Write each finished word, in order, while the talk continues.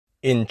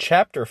In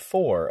Chapter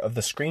 4 of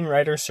the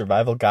Screenwriter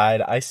Survival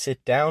Guide, I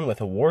sit down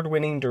with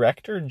award-winning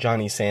director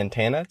Johnny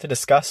Santana to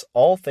discuss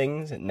all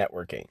things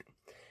networking.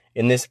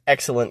 In this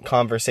excellent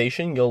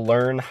conversation, you'll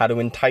learn how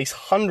to entice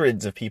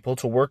hundreds of people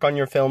to work on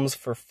your films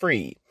for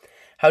free,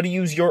 how to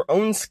use your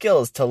own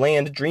skills to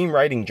land dream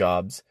writing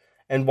jobs,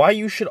 and why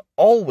you should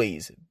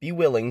always be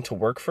willing to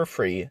work for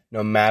free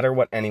no matter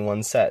what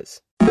anyone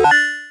says.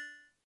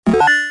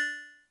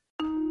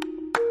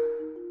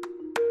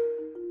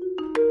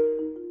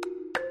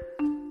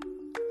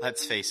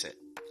 Let's face it,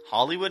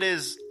 Hollywood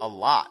is a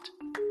lot,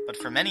 but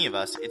for many of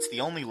us, it's the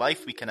only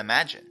life we can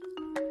imagine.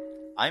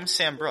 I'm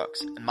Sam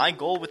Brooks, and my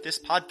goal with this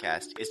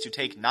podcast is to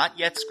take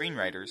not-yet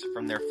screenwriters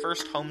from their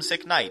first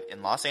homesick night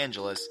in Los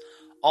Angeles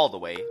all the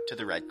way to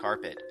the red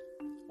carpet.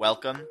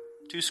 Welcome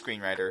to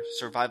Screenwriter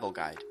Survival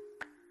Guide.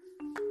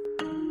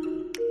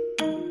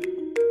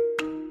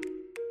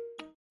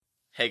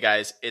 Hey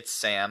guys, it's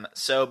Sam.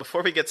 So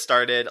before we get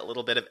started, a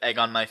little bit of egg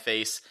on my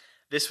face.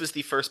 This was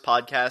the first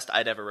podcast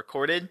I'd ever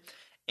recorded,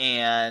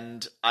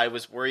 and I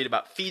was worried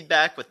about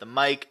feedback with the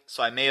mic,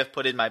 so I may have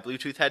put in my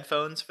Bluetooth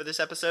headphones for this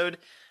episode,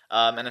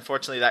 and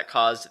unfortunately that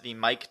caused the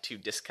mic to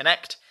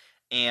disconnect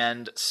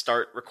and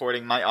start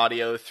recording my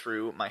audio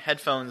through my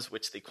headphones,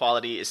 which the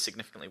quality is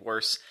significantly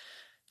worse.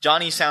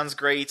 Johnny sounds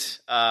great.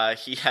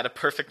 He had a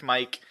perfect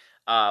mic,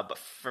 but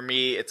for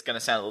me it's going to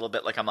sound a little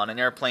bit like I'm on an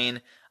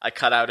airplane. I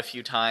cut out a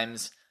few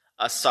times.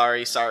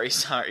 Sorry.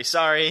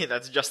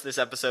 That's just this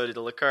episode.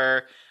 It'll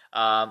occur.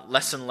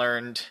 Lesson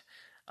learned.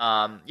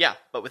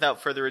 But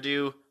without further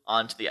ado,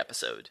 on to the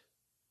episode.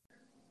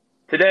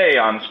 Today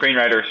on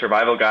Screenwriter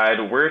Survival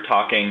Guide, we're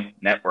talking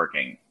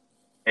networking.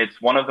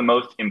 It's one of the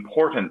most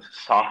important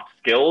soft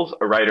skills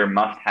a writer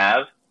must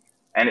have,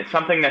 and it's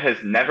something that has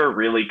never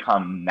really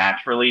come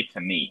naturally to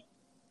me.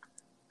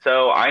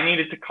 So I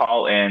needed to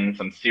call in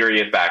some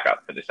serious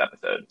backup for this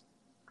episode.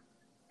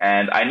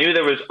 And I knew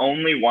there was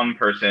only one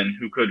person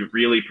who could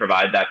really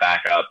provide that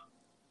backup.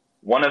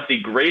 One of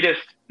the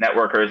greatest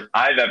networkers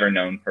I've ever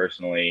known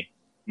personally,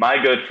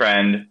 my good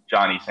friend,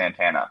 Johnny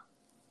Santana.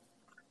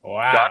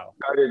 Wow.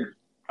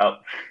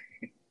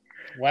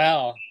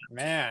 Well,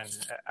 man,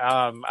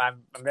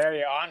 I'm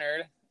very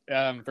honored.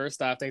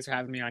 First off, thanks for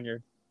having me on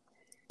your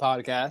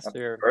podcast.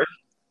 You're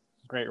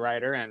a great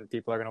writer, and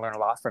people are going to learn a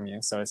lot from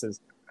you. So this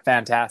is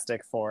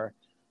fantastic for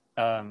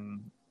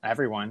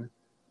everyone.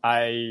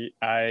 I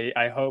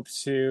hope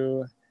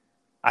to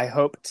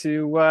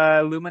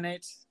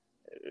illuminate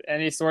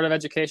any sort of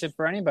education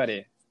for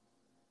anybody.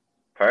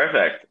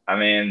 Perfect. I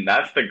mean,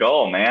 that's the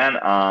goal, man.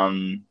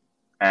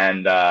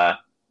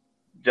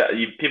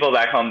 People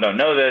back home don't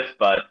know this,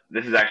 but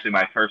this is actually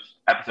my first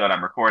episode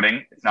I'm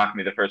recording. It's not going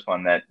to be the first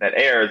one that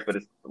airs, but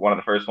it's one of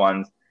the first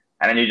ones.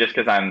 And I knew just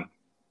because I'm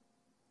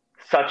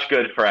such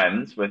good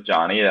friends with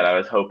Johnny that I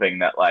was hoping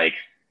that, like,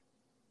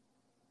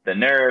 the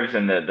nerves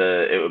and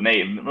it would make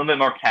it a little bit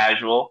more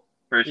casual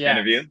first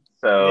interview.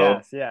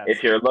 So yes.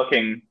 if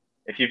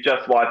you've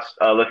just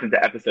listened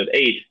to episode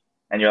 8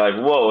 and you're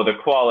like, whoa, the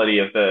quality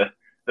of the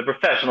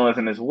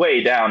professionalism is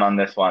way down on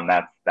this one,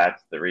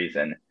 that's the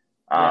reason.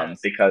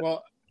 Because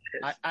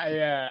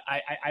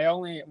I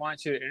only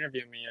want you to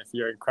interview me if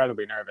you're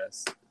incredibly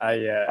nervous.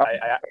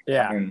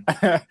 Nerves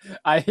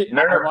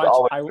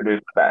always produce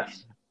the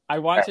best. I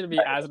want you to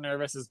be as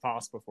nervous as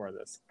possible for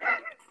this.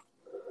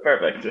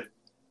 Perfect.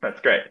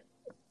 That's great.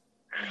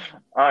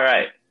 All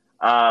right.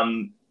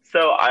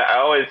 So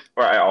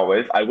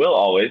I will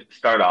always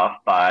start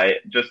off by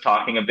just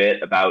talking a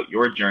bit about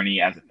your journey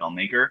as a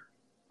filmmaker.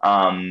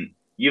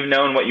 You've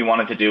known what you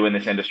wanted to do in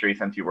this industry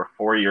since you were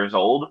 4 years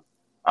old.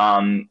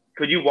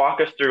 Could you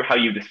walk us through how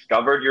you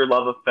discovered your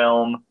love of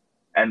film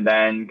and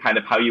then kind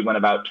of how you went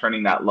about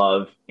turning that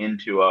love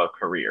into a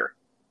career?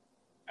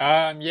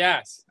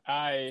 Yes,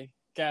 I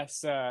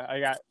guess I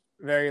got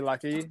very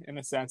lucky in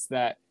the sense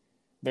that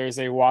there's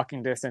a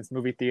walking distance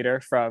movie theater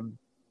from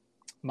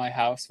my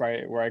house,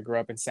 right where I grew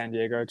up in San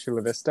Diego,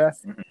 Chula Vista.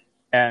 Mm-hmm.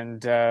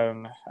 And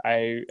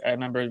I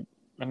remember,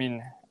 I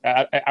mean,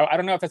 I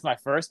don't know if it's my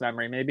first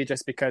memory, maybe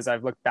just because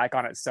I've looked back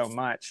on it so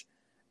much.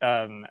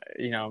 The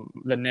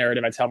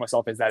narrative I tell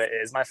myself is that it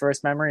is my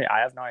first memory.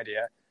 I have no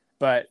idea.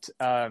 But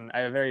I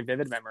have a very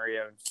vivid memory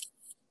of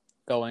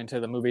going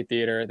to the movie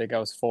theater that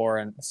goes for,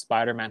 and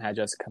Spider-Man had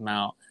just come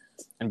out,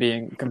 and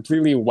being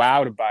completely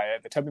wowed by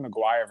it, the Tobey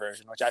Maguire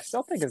version, which I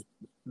still think is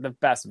the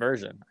best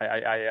version.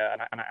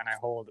 I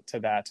hold to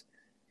that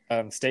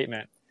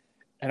statement.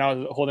 And I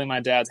was holding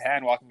my dad's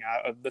hand walking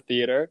out of the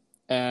theater,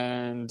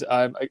 and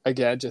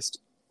again just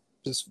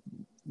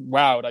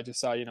wowed. I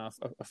just saw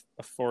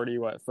a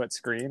 40-foot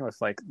screen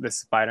with like this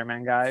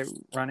Spider-Man guy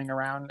running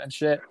around and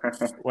shit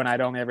when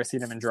I'd only ever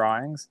seen him in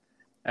drawings.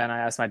 And I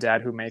asked my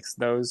dad who makes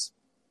those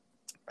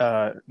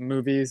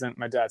movies, and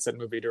my dad said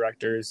movie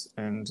directors,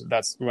 and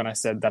that's when I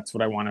said that's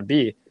what I want to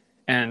be.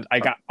 And I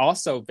got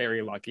also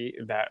very lucky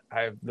that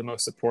I have the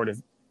most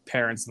supportive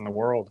parents in the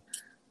world.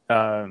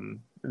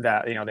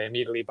 That they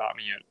immediately bought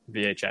me a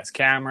VHS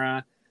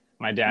camera.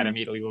 My dad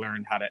immediately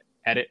learned how to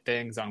edit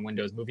things on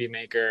Windows Movie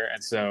Maker,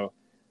 and so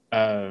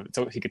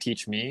so he could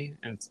teach me,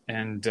 and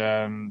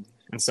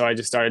so I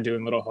just started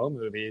doing little home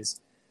movies.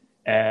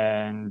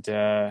 And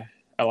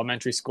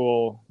elementary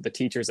school, the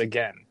teachers,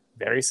 again,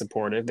 very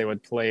supportive. They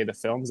would play the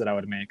films that I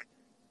would make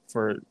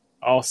for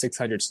all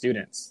 600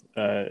 students,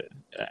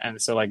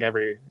 and so like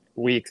every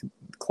week,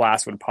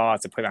 class would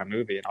pause to play that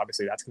movie, and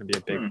obviously that's going to be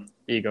a big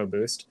ego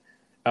boost.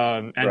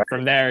 And Right.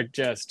 from there,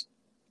 just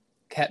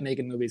kept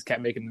making movies.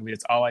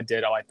 It's all I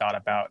did, all I thought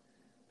about.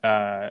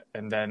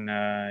 And then,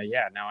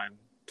 now I'm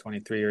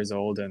 23 years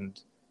old, and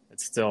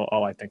it's still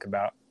all I think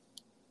about.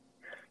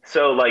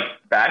 So, like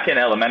back in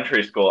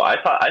elementary school, I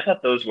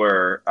thought those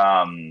were.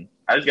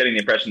 I was getting the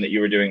impression that you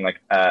were doing like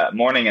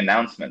morning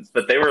announcements,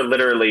 but they were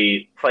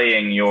literally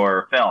playing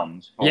your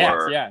films for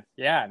your. Oh, that's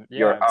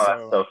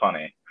So so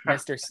funny.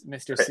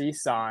 Mr.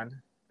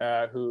 C-san,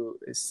 who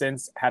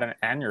since had an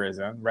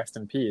aneurysm, rest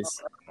in peace.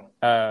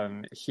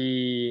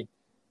 He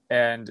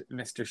and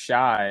Mr.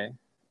 Shy,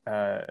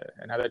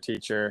 another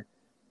teacher,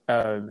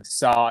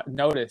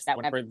 noticed that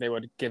whenever they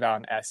would give out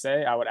an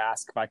essay, I would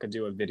ask if I could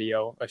do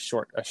a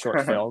short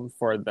film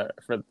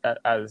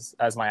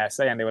as my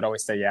essay, and they would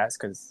always say yes,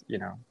 because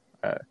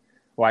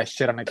why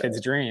shit on a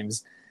kid's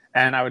dreams?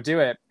 And I would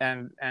do it,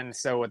 and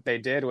so what they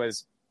did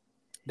was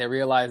they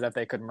realized that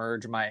they could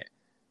merge my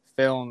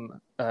film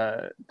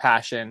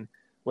passion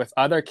with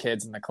other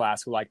kids in the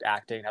class who liked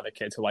acting, other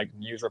kids who liked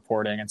news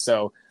reporting, and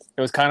so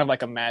it was kind of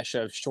like a mesh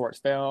of short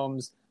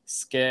films,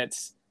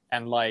 skits,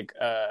 and like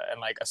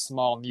a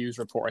small news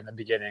report in the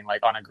beginning,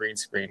 like on a green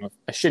screen, with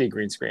a shitty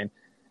green screen.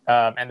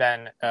 And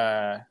then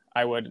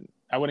I wouldn't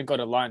go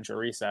to lunch or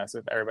recess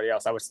with everybody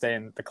else. I would stay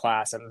in the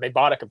class, and they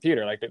bought a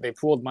computer. Like they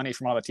pooled money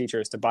from all the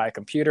teachers to buy a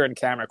computer and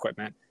camera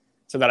equipment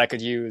so that I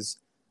could use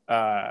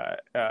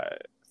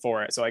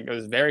for it. So like it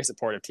was very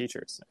supportive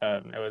teachers.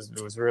 It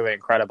was really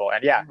incredible.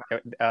 And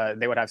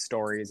they would have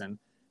stories, and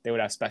they would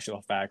have special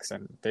effects,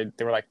 and they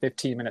were like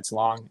 15 minutes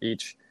long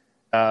each.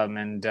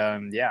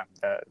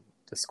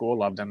 The school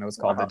loved them. It was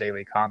called The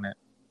Daily Comet.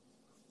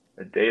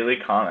 The Daily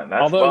Comet.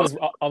 That's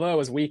Although it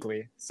was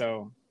weekly,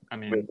 so I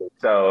mean,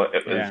 so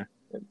it was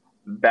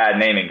bad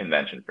naming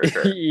convention for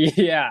sure. You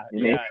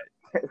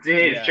need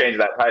to change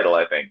that title,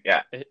 I think.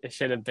 Yeah, it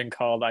should have been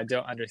called "I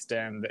Don't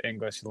Understand the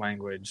English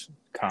Language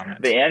Comet."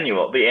 The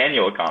annual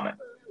comet.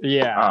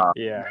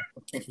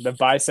 The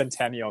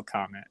bicentennial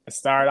comet. It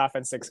started off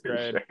in 6th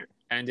grade,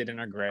 ended in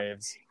our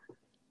graves.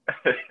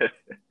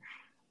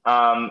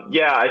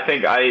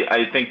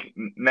 I think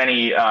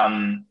many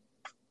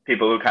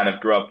people who kind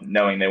of grew up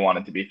knowing they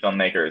wanted to be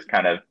filmmakers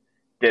kind of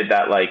did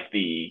that, like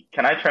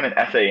can I turn an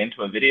essay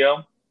into a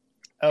video?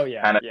 Oh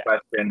yeah. Kind of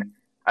question.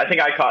 I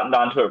think I cottoned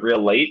onto it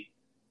real late,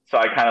 so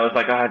I kind of was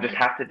like, oh, I just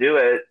have to do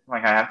it.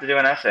 Like I have to do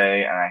an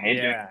essay, and I hate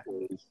doing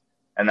essays.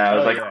 And then I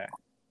was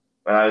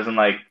when I was in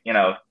like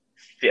a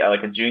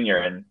junior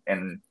and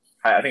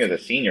I think it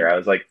was a senior, I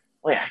was like,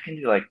 wait, I can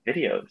do like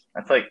videos.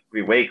 That's like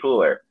be way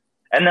cooler.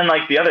 And then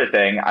like the other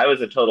thing, I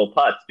was a total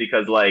putz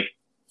because like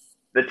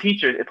the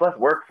teachers, it's less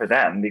work for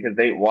them because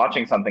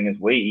watching something is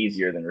way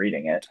easier than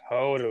reading it.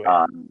 Totally.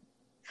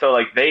 So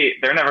like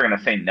they're never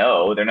gonna say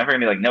no. They're never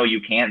gonna be like, no,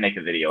 you can't make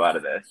a video out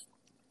of this.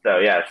 So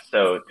yeah.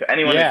 So to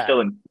anyone who's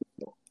still in,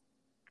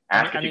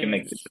 ask if you can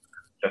make this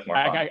just more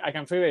fun. I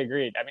completely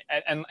agree. I mean,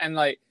 and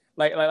like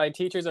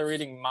teachers are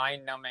reading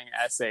mind-numbing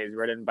essays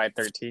written by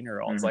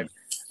 13-year-olds, like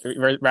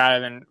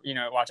rather than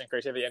watching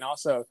creativity, and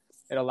also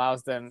it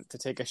allows them to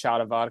take a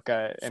shot of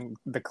vodka in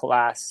the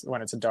class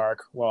when it's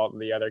dark while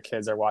the other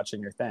kids are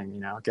watching your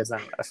thing. It gives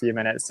them a few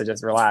minutes to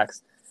just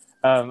relax.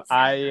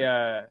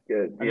 I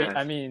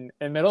mean,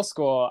 in middle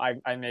school,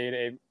 I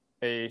made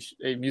a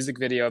music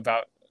video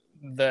about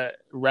the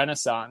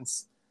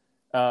Renaissance,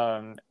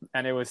 and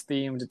it was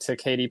themed to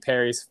Katy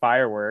Perry's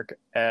Firework,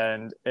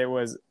 and it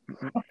was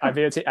I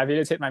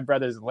videotaped my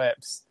brother's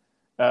lips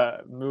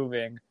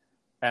moving,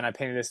 and I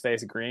painted his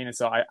face green, and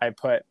so I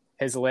put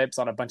his lips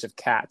on a bunch of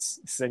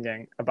cats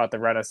singing about the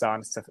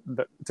Renaissance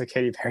to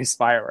Katy Perry's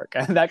Firework,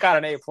 and that got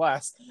an A+.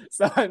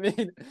 So I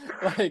mean,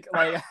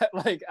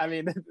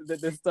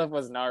 this stuff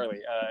was gnarly.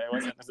 It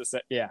wasn't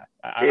necessarily.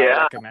 I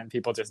recommend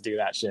people just do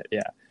that shit.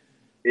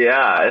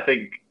 I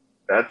think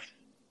that's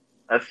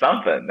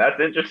something. That's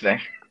interesting.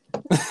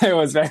 It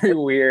was very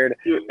weird.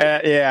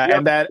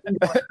 And that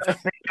a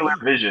singular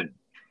vision.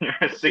 You're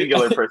a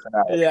singular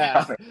personality.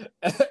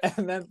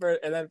 and then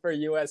for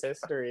U.S.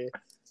 history.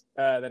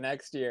 The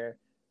next year,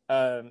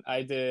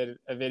 I did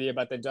a video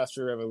about the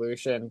Industrial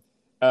Revolution,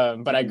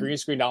 but I green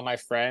screened all my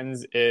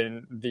friends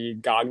in the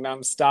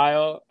Gangnam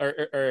Style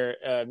or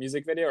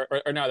music video,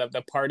 or no,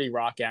 the party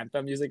rock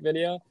anthem music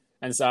video.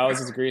 And so I was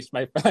just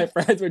my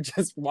friends were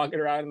just walking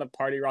around in the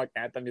party rock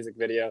anthem music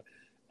video,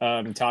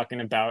 talking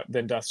about the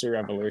Industrial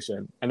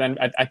Revolution. And then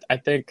I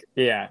think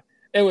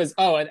it was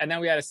and then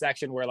we had a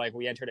section where like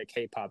we entered a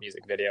K-pop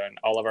music video and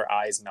all of our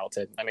eyes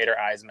melted. I made our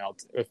eyes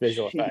melt with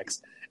visual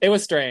effects. It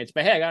was strange,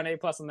 but hey, I got an A+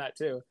 on that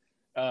too.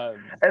 So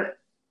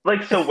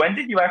when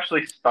did you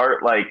actually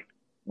start like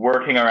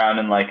working around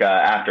in like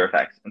After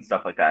Effects and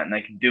stuff like that, and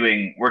like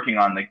working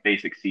on like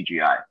basic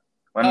CGI?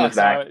 When was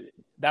that?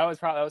 that was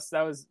probably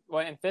that was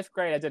well, in fifth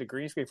grade I did a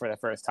green screen for the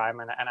first time,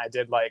 and I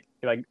did like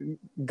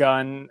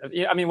gun.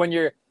 I mean, when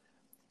you're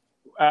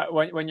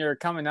when you're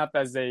coming up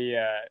as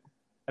a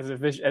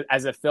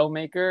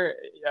filmmaker,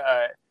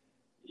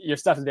 your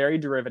stuff is very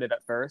derivative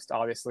at first,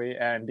 obviously,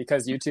 and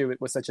because YouTube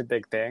was such a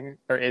big thing,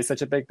 or is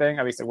such a big thing,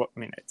 at least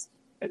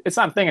it's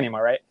not a thing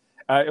anymore, right?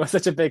 It was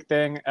such a big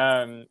thing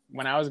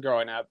when I was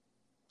growing up.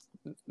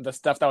 The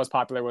stuff that was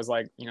popular was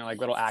like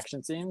little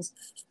action scenes,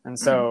 and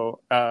so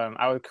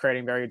I was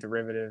creating very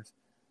derivative,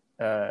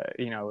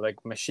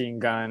 like machine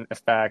gun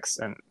effects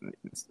and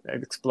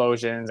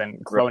explosions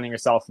and cloning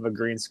yourself with a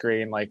green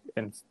screen, like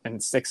in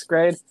sixth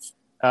grade.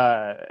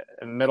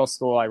 In middle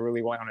school, I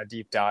really went on a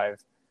deep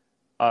dive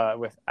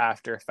with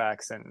After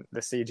Effects and the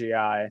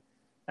CGI,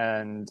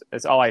 and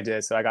it's all I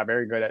did. So I got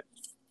very good at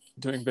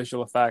doing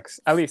visual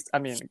effects. At least, I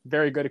mean,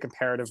 very good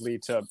comparatively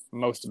to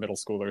most middle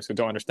schoolers who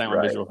don't understand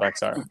what visual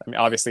effects are. I mean,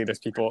 obviously, there's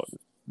people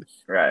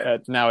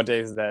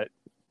nowadays that,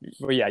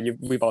 well, yeah,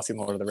 we've all seen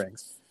Lord of the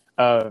Rings,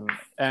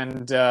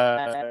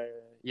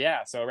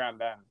 yeah. So around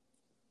then.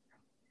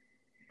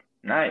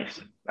 Nice.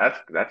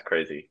 That's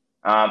crazy.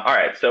 All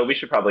right, so we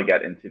should probably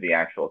get into the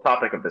actual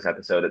topic of this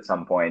episode at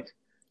some point.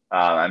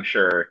 I'm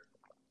sure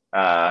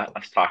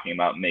us talking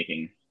about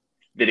making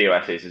video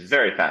essays is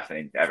very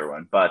fascinating to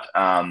everyone, but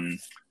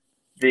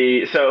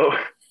so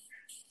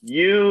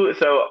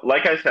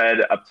like I said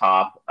up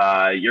top,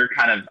 you're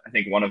kind of, I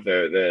think, one of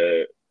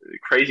the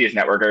craziest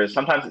networkers.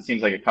 Sometimes it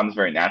seems like it comes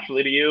very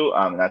naturally to you,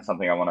 and that's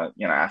something I want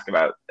to ask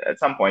about at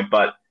some point.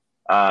 But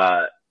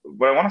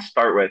what I want to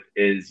start with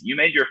is you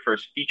made your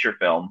first feature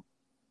film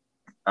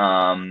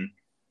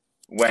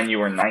when you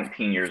were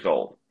 19 years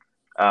old,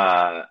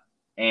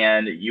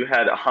 and you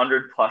had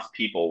 100+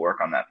 people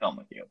work on that film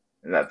with you.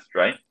 That's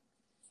right?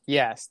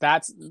 Yes,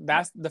 that's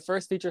the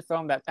first feature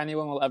film that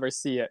anyone will ever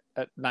see at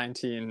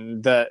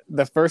 19.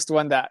 The first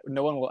one that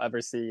no one will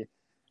ever see,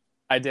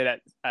 I did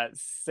at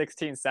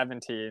 16,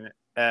 17,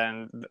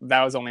 and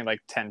that was only like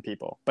 10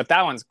 people. But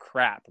that one's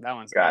crap. That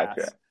one's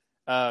gotcha.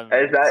 Ass.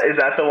 Is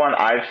that the one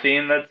I've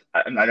seen? That's,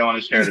 I don't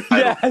want to share the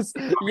title.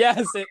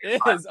 Yes,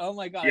 it is. Oh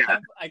my god, yeah.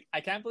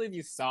 I can't believe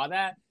you saw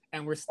that,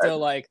 and we're still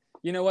like,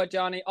 you know what,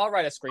 Johnny? I'll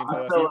write a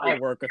screenplay with you. I'll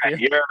work with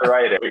you. You're a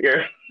writer.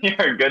 You're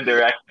a good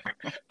director.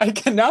 I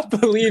cannot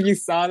believe you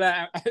saw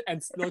that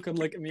and still could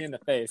look at me in the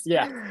face.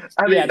 Yeah,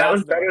 I mean, that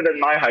was better than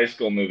my high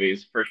school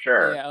movies for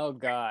sure. Yeah. Oh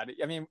god.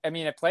 I mean,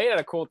 it played at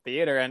a cool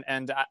theater,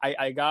 and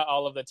I got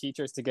all of the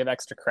teachers to give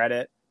extra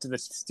credit to the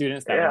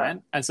students that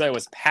went, and so it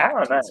was packed. Oh,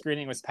 nice. The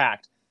screening was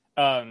packed.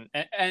 And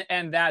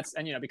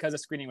because the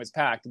screening was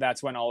packed,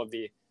 that's when all of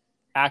the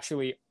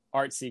actually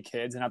artsy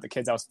kids, and not the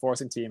kids I was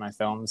forcing to be in my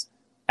films,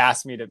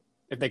 asked me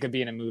if they could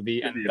be in a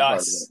movie, and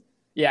thus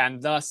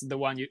the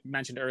one you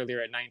mentioned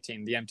earlier at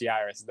 19, the Empty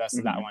Iris, thus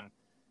that one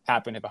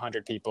happened with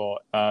 100 people.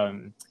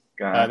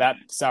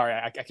 Sorry,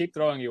 I keep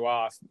throwing you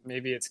off.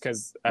 Maybe it's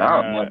because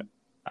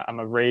I'm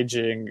a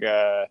raging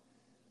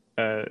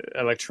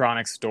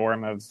electronic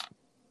storm of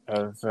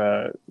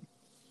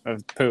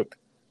poop.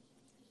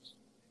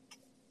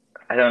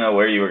 I don't know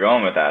where you were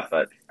going with that,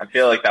 but I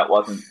feel like that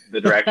wasn't the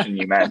direction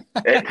you meant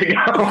it to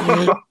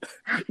go.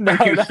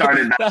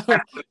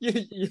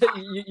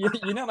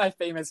 You know my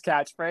famous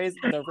catchphrase,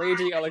 the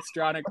raging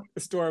electronic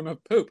storm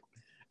of poop.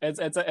 It's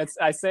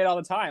I say it all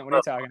the time. What are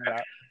you talking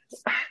about?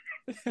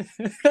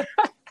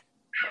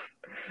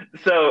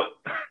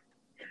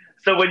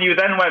 So when you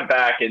then went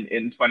back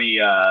in 20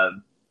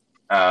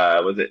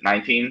 was it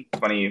 19,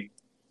 20,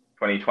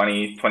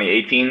 2020,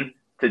 2018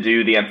 to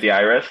do the Empty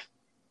Iris?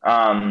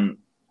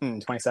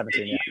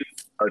 2017, yeah.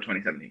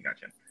 2017,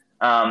 gotcha.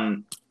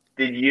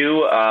 Did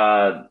you,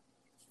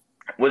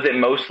 was it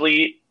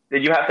mostly,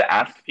 did you have to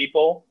ask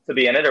people to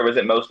be in it, or was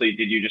it mostly,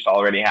 did you just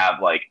already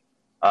have like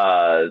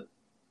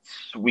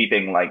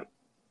sweeping like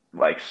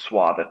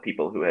swath of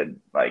people who had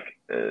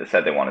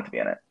said they wanted to be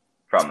in it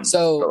from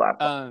the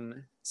laptop?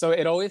 So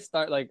it always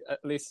started, like,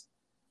 at least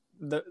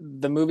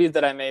the movies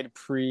that I made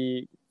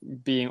pre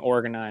being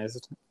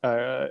organized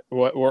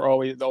were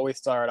always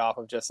started off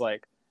of just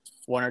like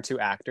one or two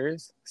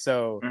actors.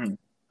 So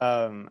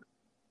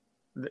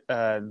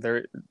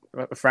there,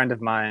 a friend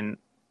of mine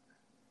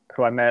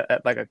who I met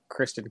at like a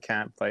Christian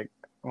camp, like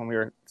when we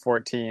were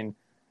 14,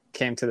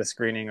 came to the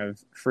screening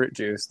of Fruit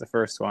Juice, the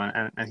first one,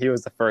 and he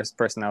was the first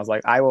person that was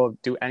like, I will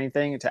do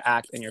anything to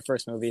act in your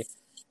first movie.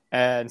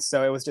 And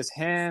so it was just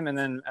him and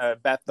then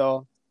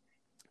Bethel,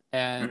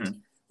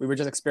 and we were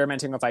just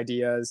experimenting with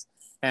ideas,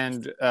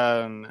 and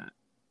so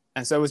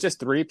it was just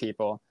three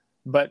people.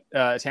 But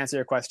to answer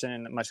your question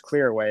in a much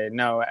clearer way,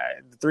 no,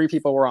 3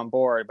 people were on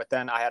board, but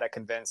then I had to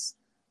convince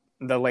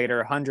the later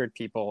 100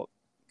 people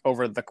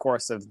over the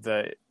course of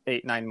the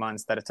 8-9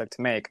 months that it took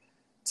to make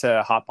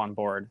to hop on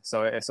board.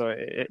 So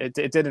it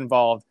did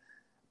involve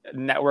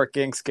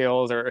networking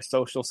skills or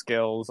social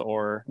skills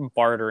or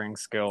bartering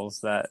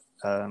skills that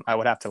I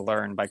would have to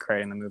learn by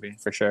creating the movie,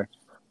 for sure.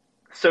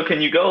 So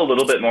can you go a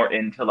little bit more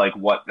into like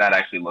what that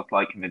actually looked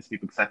like, convince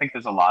people? Because I think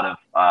there's a lot of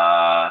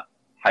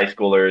high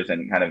schoolers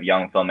and kind of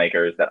young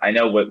filmmakers that I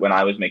know when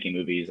I was making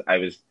movies, I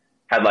was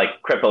had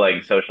like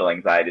crippling social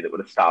anxiety that would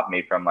have stopped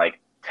me from like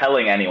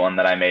telling anyone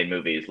that I made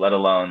movies, let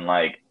alone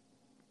like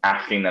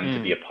asking them to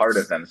be a part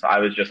of them. So I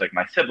was just like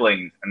my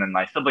siblings and then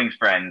my siblings'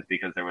 friends,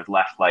 because there was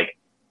less like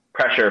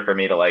pressure for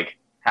me to like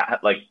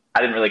like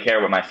I didn't really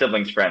care what my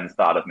siblings' friends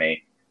thought of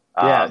me.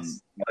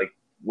 Yes. Like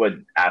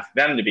would ask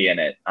them to be in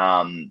it.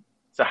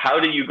 So how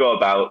do you go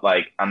about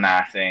like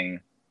amassing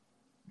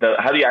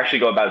how do you actually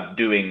go about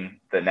doing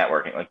the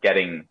networking, like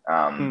getting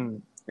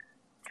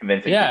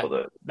convincing Yeah, people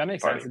to that be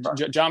makes part of sense. your Do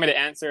project? you want me to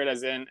answer it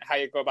as in how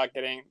you go about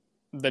getting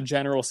the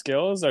general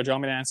skills, or do you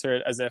want me to answer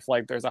it as if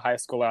like there's a high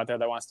school out there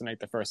that wants to make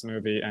the first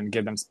movie and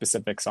give them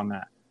specifics on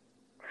that?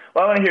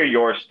 Well, I want to hear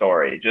your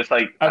story. Just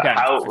like Okay.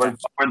 how Okay. what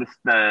were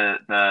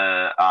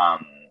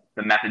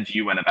the methods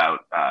you went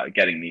about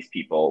getting these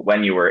people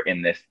when you were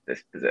in this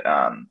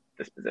position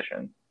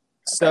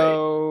at that age.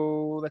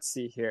 So let's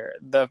see here.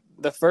 The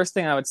first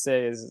thing I would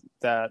say is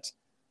that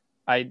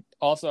I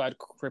also had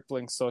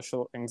crippling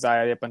social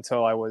anxiety up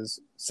until I was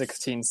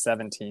 16,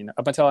 17.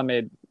 Up until I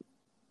made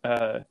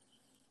uh,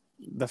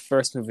 the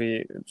first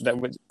movie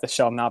that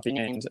shall not be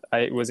named.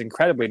 I was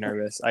incredibly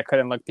nervous. I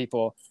couldn't look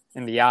people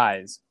in the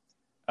eyes.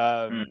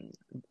 Mm,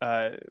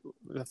 Um,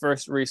 the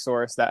first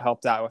resource that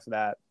helped out with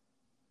that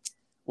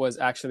was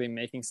actually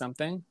making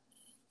something.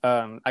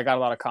 I got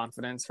a lot of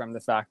confidence from the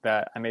fact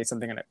that I made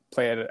something and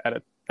play it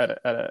at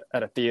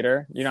a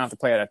theater. You don't have to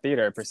play it at a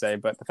theater per se,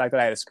 but the fact that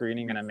I had a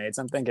screening and I made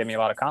something gave me a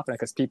lot of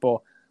confidence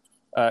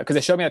because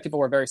it showed me that people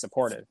were very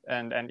supportive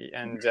and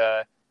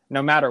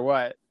no matter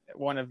what,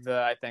 one of the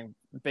I think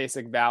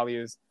basic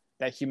values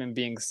that human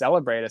beings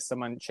celebrate is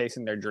someone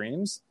chasing their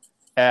dreams.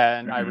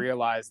 And I mm-hmm,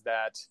 realized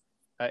that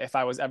if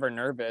I was ever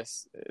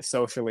nervous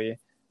socially,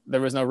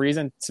 there was no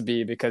reason to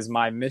be, because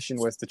my mission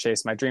was to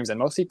chase my dreams. And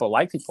most people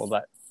like people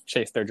that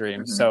chase their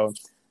dreams. mm-hmm. So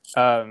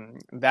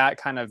that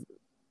kind of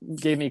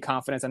gave me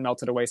confidence and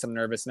melted away some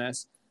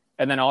nervousness.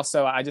 And then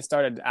also I just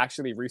started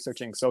actually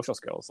researching social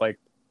skills. Like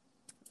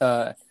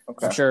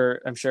Okay.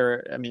 I'm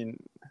sure. I mean,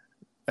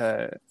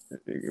 to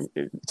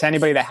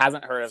anybody that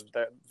hasn't heard of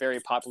the very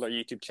popular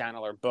YouTube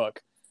channel or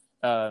book,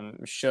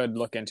 should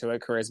look into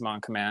it. Charisma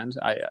on Command.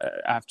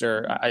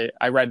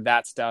 I read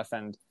that stuff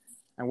and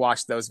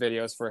watched those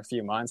videos for a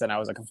few months, and I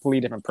was a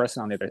completely different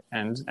person on the other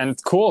end. And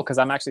it's cool because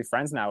I'm actually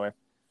friends now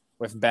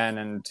with Ben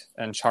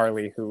and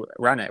Charlie who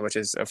run it, which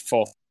is a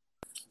full.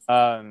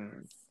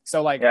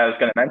 So like Yeah, I was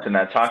going to mention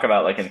that. Talk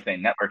about like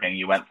insane networking.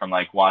 You went from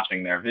like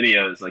watching their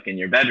videos like in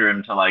your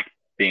bedroom to like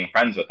being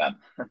friends with them.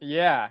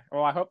 yeah,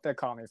 well, I hope they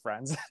call me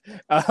friends.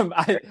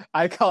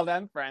 I call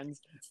them friends.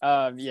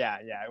 Yeah,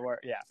 for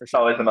It's sure.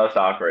 always the most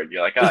awkward.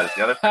 You're like, oh, is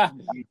the other person?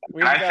 Can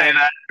we've I say gone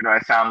that? Or do I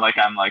sound like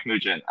I'm like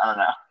mooching? I don't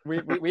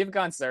know. we've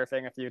gone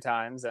surfing a few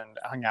times and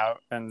hung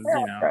out and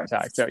Yeah, okay.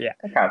 talked. So yeah.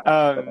 That counts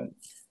as different.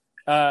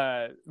 Um,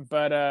 uh,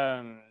 but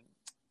um,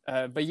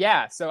 but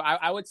yeah. So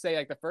I would say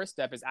like the first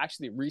step is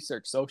actually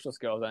research social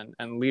skills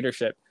and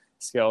leadership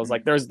skills.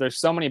 Like there's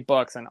so many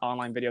books and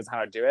online videos on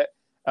how to do it.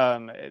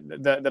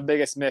 The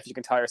biggest myth you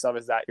can tell yourself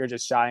is that you're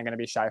just shy and going to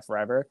be shy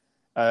forever.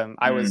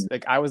 I was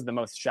the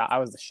most shy. I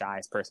was the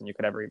shyest person you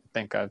could ever even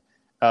think of.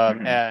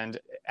 And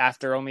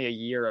after only a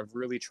year of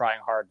really trying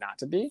hard not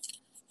to be,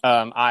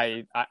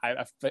 I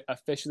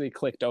officially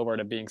clicked over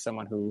to being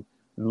someone who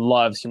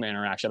loves human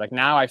interaction. Like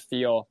now I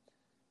feel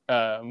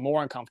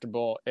more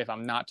uncomfortable if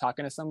I'm not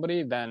talking to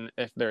somebody than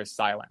if there's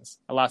silence.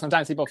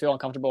 Sometimes people feel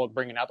uncomfortable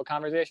bringing up a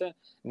conversation.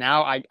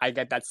 Now I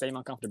get that same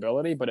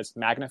uncomfortability, but it's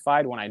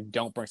magnified when I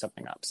don't bring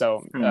something up.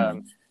 So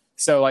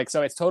so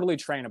it's totally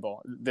trainable,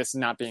 this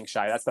not being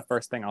shy. That's the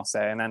first thing I'll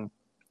say. And then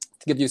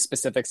to give you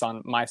specifics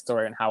on my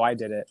story and how I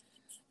did it,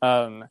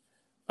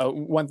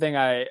 one thing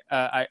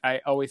I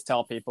always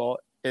tell people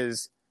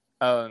is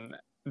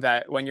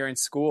that when you're in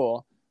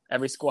school,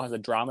 every school has a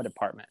drama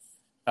department,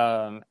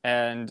 and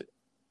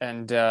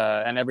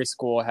every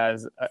school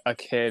has a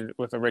kid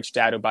with a rich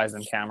dad who buys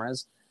them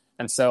cameras,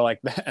 and so like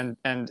and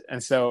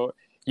so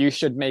you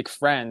should make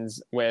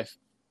friends with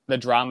the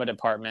drama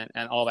department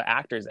and all the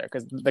actors there,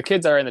 because the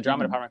kids are in the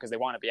drama department because they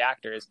want to be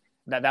actors.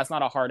 That's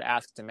not a hard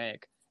ask to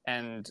make,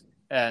 and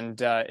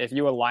if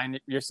you align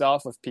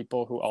yourself with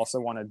people who also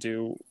want to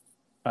do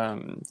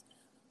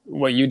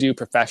what you do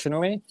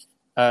professionally,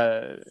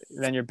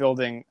 then you're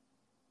building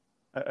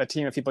a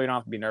team of people you don't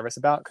have to be nervous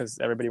about, because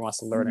everybody wants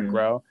to learn and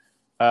grow.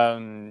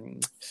 Am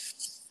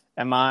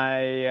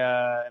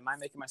I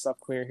making myself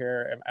clear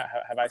here?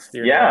 Have I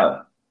steered well?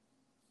 Yeah.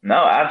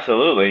 No,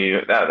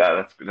 absolutely.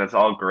 That's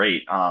all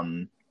great.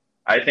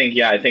 I think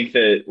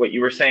that what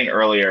you were saying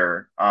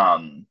earlier,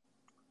 I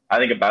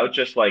think about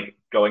just like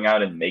going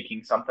out and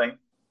making something,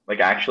 like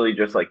actually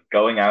just like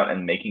going out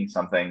and making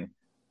something,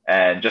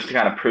 and just to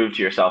kind of prove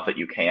to yourself that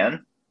you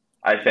can.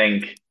 I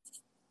think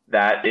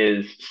that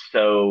is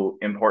so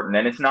important,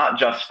 and it's not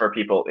just for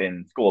people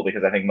in school,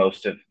 because I think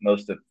most of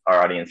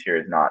our audience here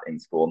is not in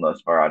school.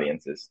 Most of our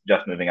audience is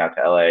just moving out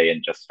to LA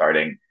and just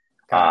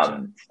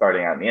Gotcha.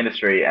 starting out in the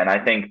industry. And I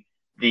think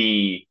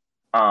the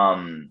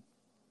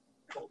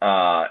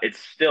it's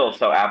still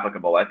so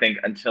applicable. I think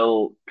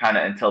until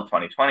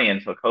 2020,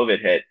 until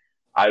COVID hit,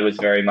 I was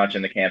very much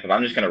in the camp of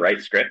I'm just going to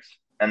write scripts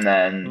and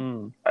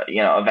then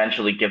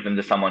eventually give them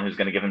to someone who's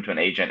going to give them to an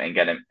agent and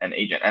get an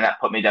agent. And that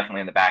put me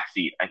definitely in the back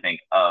seat, I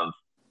think, of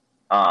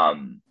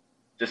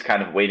just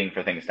kind of waiting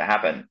for things to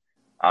happen.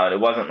 It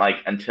wasn't like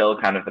until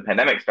kind of the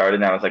pandemic started,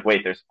 and I was like,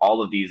 wait, there's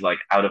all of these like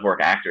out of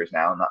work actors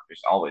now. Not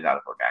there's always out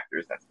of work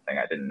actors. That's the thing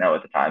I didn't know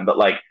at the time. But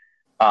like,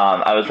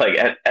 I was like,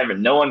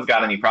 no one's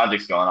got any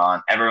projects going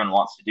on. Everyone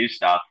wants to do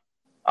stuff.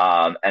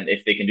 And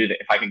if they can do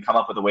that, if I can come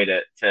up with a way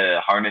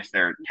to harness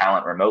their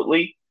talent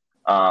remotely,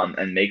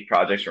 and make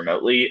projects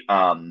remotely,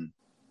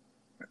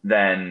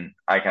 then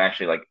I can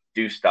actually like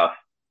do stuff.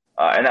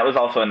 And that was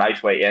also a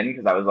nice way in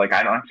because I was like,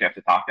 I don't actually have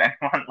to talk to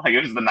anyone. Like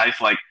it was the nice,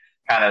 like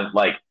kind of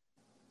like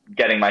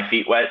getting my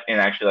feet wet and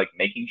actually like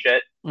making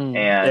shit.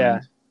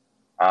 And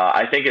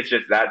I think it's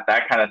just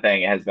that kind of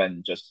thing has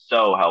been just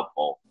so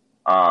helpful.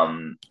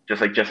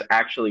 Just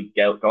actually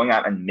going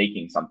out and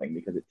making something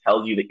because it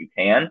tells you that you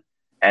can.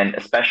 And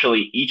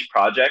especially each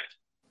project,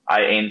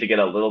 I aim to get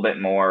a little bit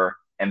more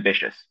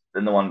ambitious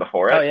than the one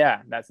before it. Oh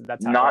yeah, that's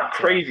not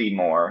crazy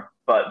more,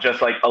 but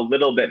just like a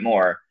little bit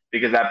more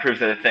because that proves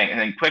that a thing. And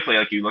then quickly,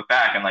 like you look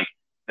back and like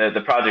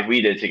the project we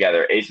did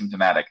together,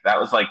 Asymptomatic, that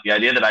was like the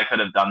idea that I could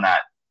have done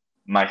that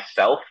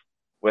myself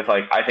with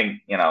like I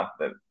think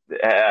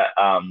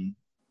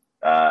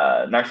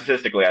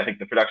narcissistically, I think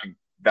the production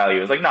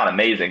value is like not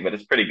amazing, but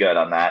it's pretty good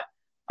on that.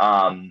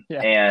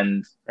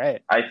 And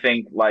right. I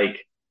think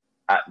like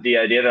the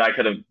idea that I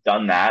could have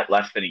done that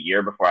less than a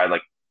year before I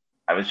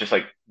was just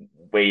like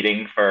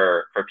waiting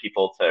for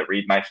people to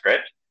read my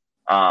script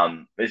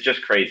is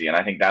just crazy. And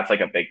I think that's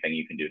like a big thing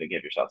you can do to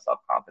give yourself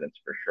self-confidence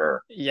for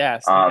sure.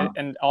 Yes.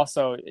 And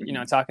also,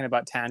 talking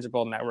about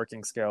tangible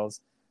networking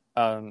skills,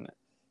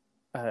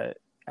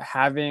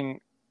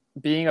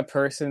 being a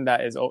person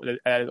that is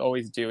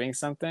always doing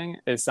something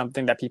is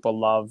something that people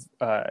love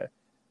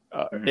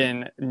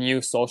in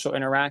new social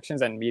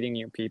interactions and meeting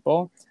new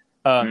people.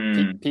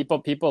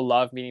 People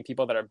love meeting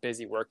people that are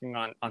busy working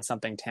on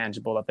something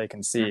tangible that they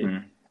can see.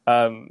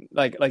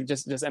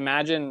 Just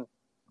imagine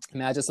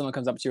someone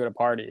comes up to you at a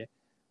party,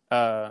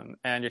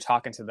 and you're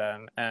talking to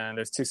them, and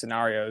there's two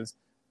scenarios.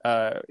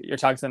 You're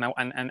talking to them,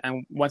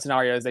 and one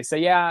scenario is they say,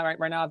 "Yeah, right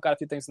now I've got a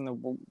few things in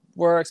the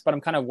works, but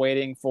I'm kind of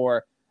waiting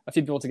for a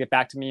few people to get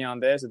back to me on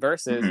this."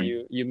 Versus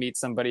you meet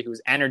somebody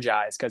who's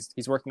energized because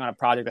he's working on a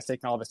project that's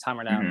taking all of his time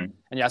right now, and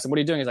you ask him, "What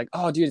are you doing?" He's like,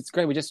 "Oh, dude, it's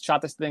great. We just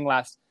shot this thing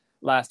last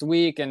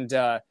week, and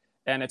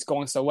it's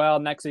going so well.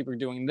 Next week we're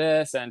doing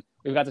this, and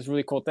we've got this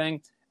really cool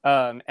thing."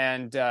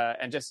 And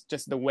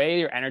just the way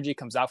your energy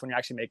comes out when you're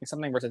actually making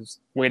something versus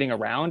waiting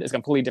around is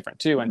completely different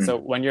too. And so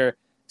when you're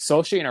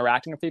socially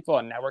interacting with people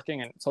and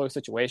networking in social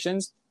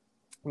situations,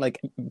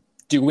 like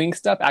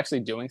actually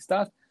doing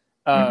stuff,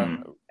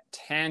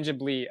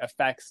 tangibly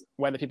affects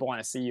whether people want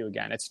to see you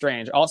again. It's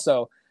strange.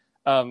 Also,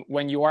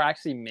 when you are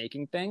actually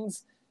making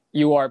things,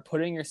 you are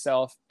putting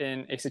yourself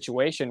in a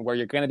situation where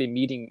you're going to be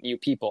meeting new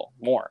people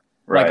more.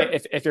 Right.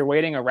 Like if you're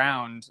waiting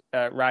around,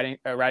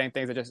 writing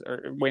things that just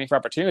or waiting for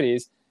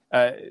opportunities,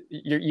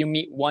 you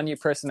meet one new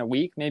person a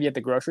week, maybe at the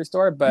grocery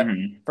store. But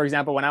for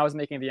example, when I was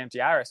making the Empty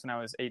Iris when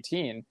I was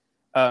 18,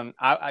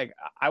 I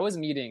was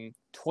meeting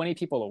 20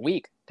 people a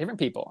week, different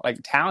people, like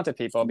talented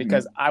people,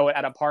 because I would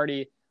at a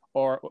party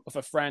or if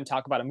a friend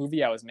talk about a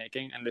movie I was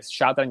making and this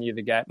shot that I needed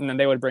to get, and then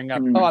they would bring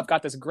up, "Oh, I've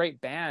got this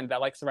great band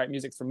that likes to write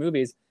music for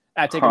movies."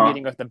 I'd take a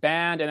meeting with the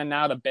band, and then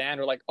now the band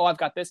were like, "Oh, I've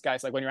got this guy."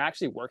 So like when you're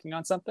actually working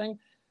on something,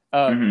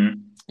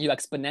 you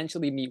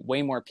exponentially meet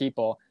way more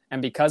people,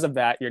 and because of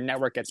that, your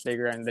network gets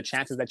bigger, and the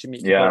chances that you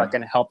meet people that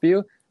can help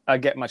you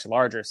get much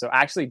larger. So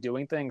actually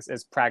doing things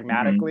is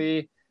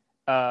pragmatically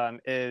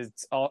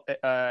is all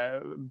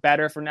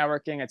better for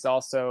networking. It's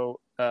also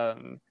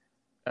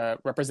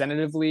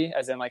representatively,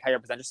 as in like how you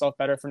represent yourself,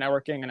 better for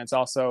networking, and it's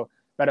also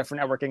better for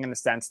networking in the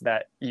sense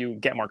that you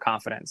get more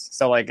confidence.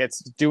 So like it's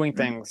doing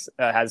things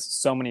has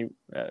so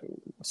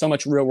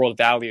much real world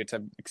value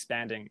to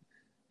expanding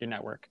your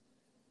network.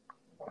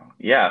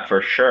 Yeah,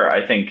 for sure.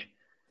 I think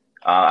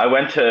I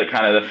went to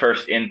kind of the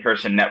first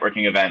in-person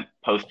networking event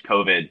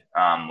post-COVID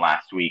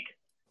last week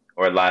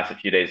or a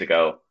few days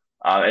ago.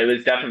 It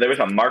was definitely, there was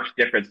a marked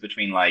difference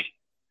between like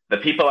the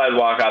people I'd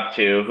walk up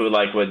to who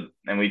like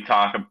we'd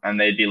talk and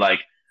they'd be like,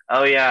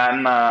 "Oh yeah,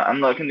 I'm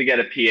looking to get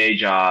a PA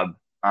job.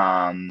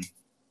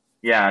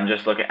 Yeah, I'm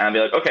just looking," and I'd be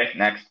like, "Okay,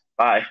 next,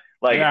 bye."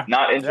 Like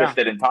not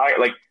interested in talking.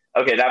 Like,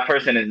 okay, that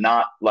person is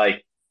not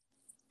like,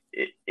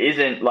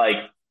 isn't like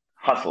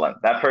hustling.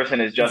 That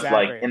person is just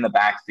like in the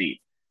back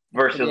seat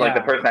versus like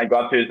the person I go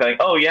up to is like,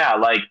 "Oh yeah,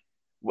 like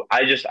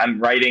I'm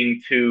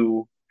writing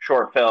 2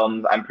 short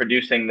films. I'm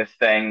producing this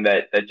thing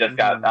that just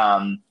got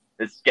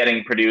it's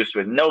getting produced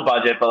with no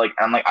budget," but like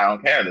I'm like, I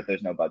don't care that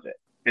there's no budget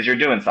because you're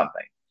doing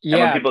something. And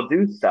when people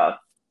do stuff,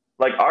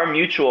 like our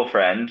mutual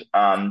friend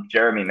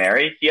Jeremy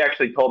Mary, he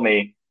actually told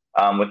me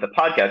with the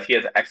podcast. He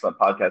has an excellent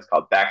podcast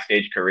called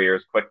Backstage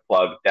Careers. Quick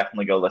plug,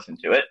 definitely go listen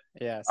to it.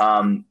 Yes.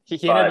 He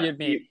but interviewed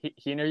me.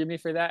 He interviewed me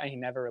for that, and he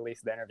never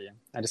released the interview.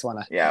 I just want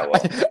to. Yeah,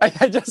 well, I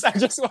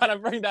just want to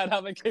bring that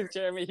up in case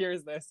Jeremy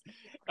hears this.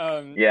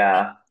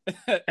 yeah.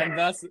 And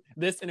thus,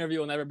 this interview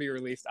will never be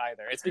released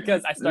either. It's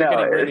because I start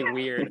getting really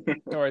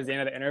weird towards the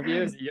end of the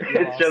interviews.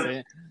 It's just,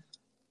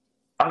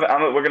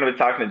 we're going to be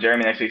talking to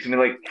Jeremy next week. He's going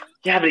to be like,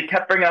 yeah, but he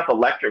kept bringing up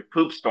electric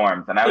poop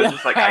storms. And I was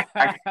just like,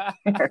 I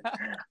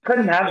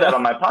couldn't have that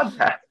on my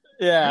podcast.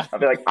 Yeah. I'll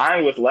be like,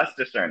 I was less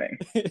discerning.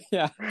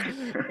 Yeah.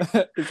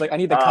 It's like, I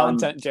need the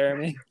content,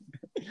 Jeremy.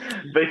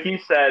 But he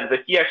said that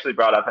he actually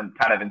brought up and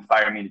kind of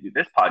inspired me to do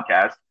this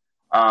podcast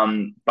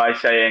by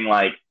saying,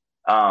 like,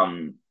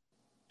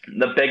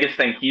 the biggest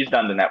thing he's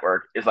done to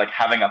network is like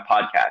having a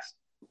podcast,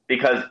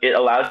 because it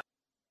allows him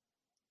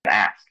to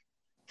ask.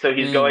 So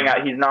he's going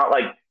out, he's not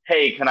like,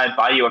 hey, can I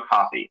buy you a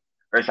coffee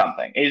or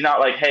something? He's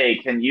not like, hey,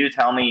 can you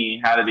tell me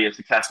how to be as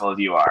successful as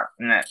you are?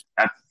 That's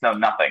so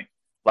nothing.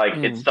 Like,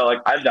 it's so like,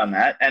 I've done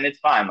that and it's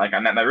fine. Like, I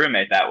met my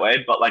roommate that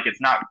way, but like,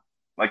 it's not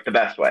like the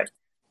best way.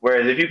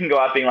 Whereas if you can go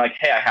out being like,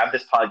 hey, I have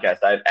this podcast,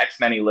 I have X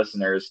many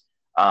listeners.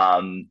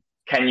 Can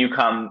you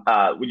come,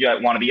 would you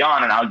want to be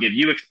on? And I'll give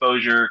you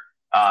exposure.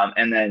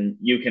 And then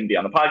you can be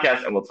on the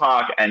podcast and we'll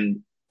talk, and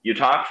you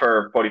talk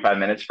for 45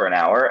 minutes for an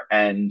hour,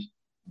 and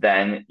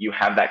then you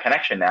have that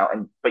connection now.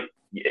 But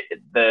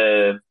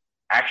the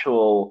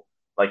actual,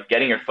 like,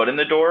 getting your foot in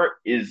the door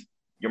is,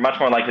 you're much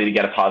more likely to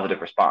get a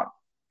positive response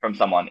from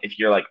someone if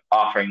you're like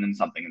offering them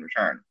something in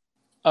return.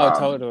 Oh,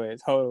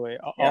 totally.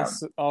 Yeah.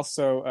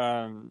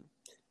 Also,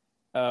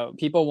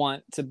 people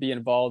want to be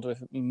involved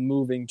with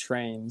moving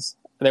trains.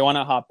 They want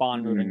to hop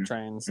on moving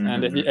trains,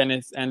 and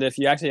if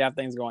you actually have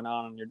things going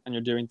on and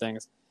you're doing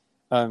things,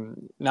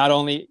 not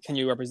only can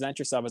you represent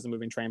yourself as a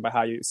moving train by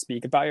how you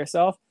speak about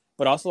yourself,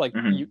 but also like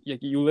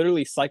you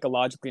literally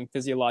psychologically and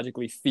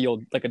physiologically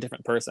feel like a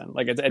different person.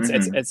 Like it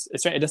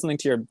does something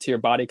to your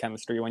body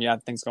chemistry when you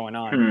have things going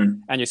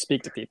on and you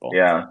speak to people.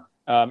 Yeah,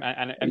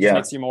 and it just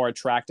makes you more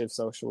attractive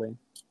socially.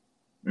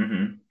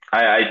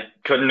 I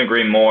couldn't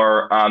agree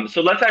more.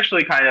 So let's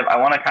actually I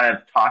want to kind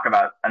of talk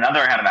about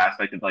another kind of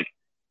aspect of like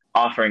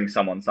offering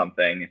someone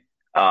something,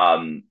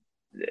 and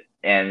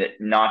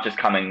not just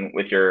coming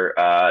with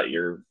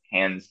your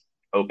hands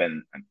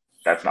open.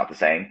 That's not the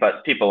saying,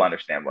 but people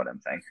understand what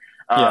I'm saying.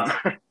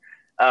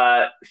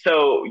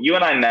 So you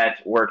and I met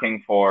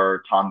working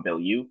for Tom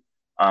Bilyeu,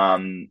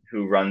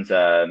 who runs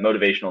a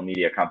motivational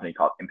media company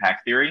called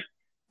Impact Theory.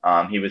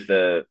 He was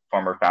the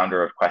former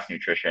founder of Quest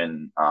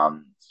Nutrition.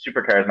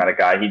 Super charismatic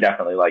guy. He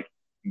definitely like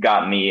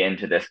got me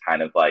into this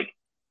kind of like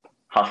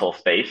hustle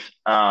space.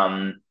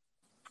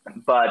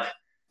 But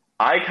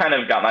I kind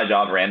of got my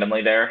job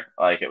randomly there.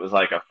 Like, it was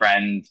like a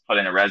friend put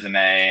in a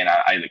resume, and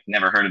I like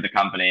never heard of the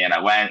company, and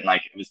I went,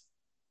 like, it was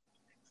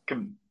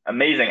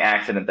amazing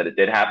accident that it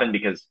did happen,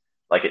 because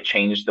like it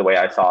changed the way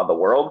I saw the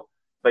world.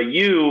 But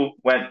you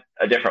went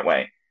a different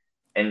way,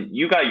 and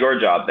you got your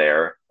job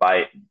there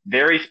by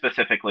very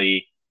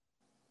specifically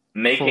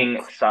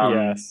making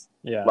some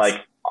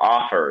like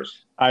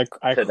offers. I to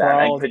crawled. them.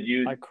 And could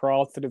you... I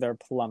crawled through their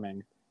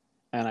plumbing,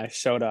 and I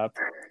showed up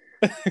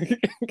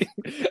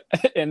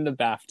in the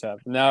bathtub.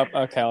 Nope.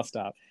 Okay, I'll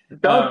stop.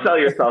 Don't sell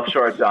yourself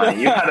short,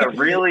 Johnny. You had a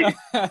really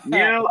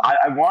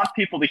I want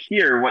people to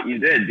hear what you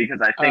did,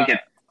 because I think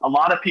it's a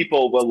lot of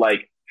people will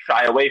like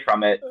shy away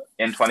from it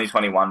in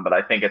 2021, but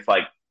I think it's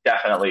like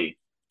definitely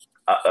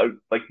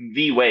like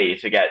the way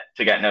to get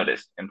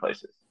noticed in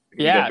places.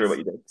 Yeah. Through what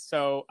you did.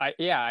 So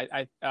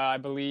I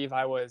believe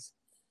I was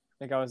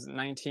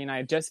 19. I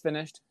had just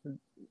finished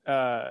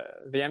The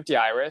Empty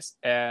Iris,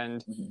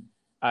 and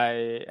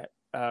I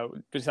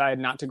decided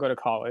not to go to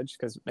college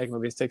because making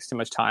movies takes too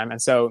much time. And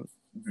so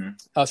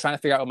I was trying to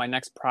figure out what my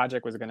next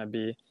project was going to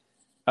be.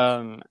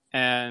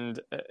 And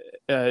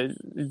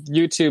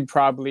YouTube,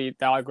 probably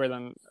the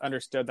algorithm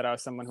understood that I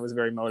was someone who was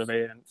very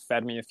motivated and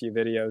fed me a few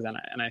videos.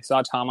 And I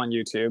saw Tom on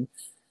YouTube,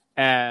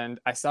 and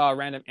I saw a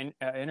random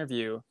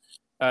interview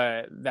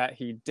that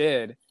he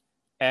did.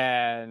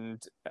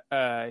 And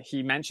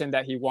he mentioned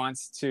that he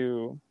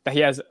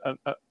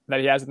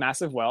has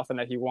massive wealth, and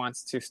that he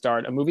wants to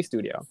start a movie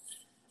studio.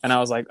 And I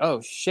was like,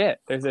 oh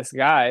shit, there's this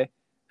guy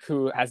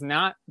who has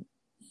not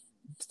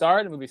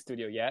started a movie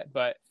studio yet,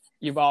 but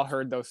you've all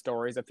heard those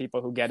stories of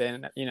people who get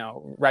in,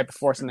 right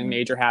before something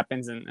major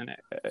happens, and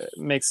it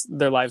makes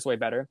their lives way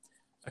better.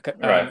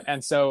 Right.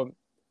 And so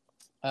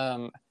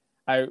I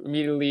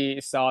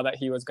immediately saw that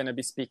he was going to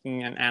be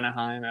speaking in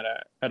Anaheim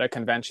at a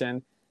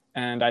convention.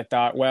 And I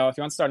thought, well, if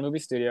you want to start a movie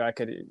studio, I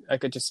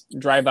could just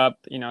drive up,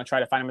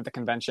 try to find him at the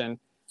convention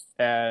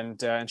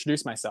and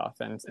introduce myself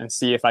and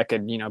see if I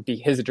could, be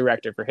his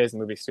director for his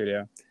movie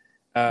studio.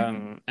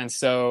 And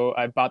so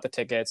I bought the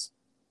tickets.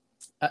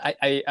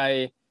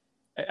 A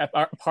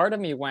part of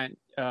me went,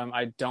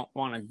 I don't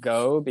want to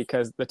go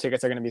because the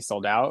tickets are going to be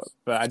sold out,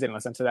 but I didn't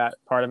listen to that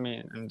part of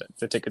me, and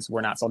the tickets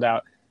were not sold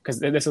out because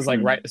this was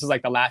this was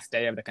like the last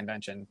day of the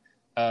convention.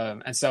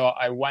 And so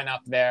I went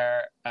up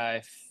there,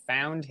 I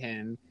found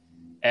him,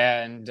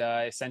 and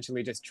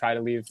essentially just try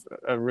to leave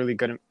a really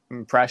good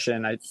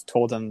impression. I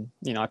told him,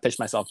 I pitched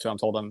myself to him,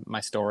 told him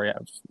my story,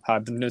 how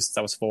I've been doing since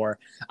I was 4.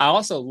 I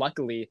also,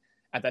 luckily,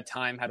 at that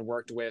time had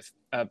worked with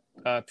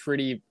a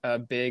pretty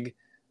big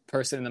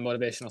person in the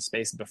motivational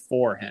space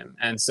before him.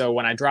 And so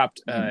when I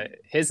dropped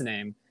his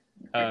name,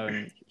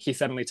 he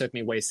suddenly took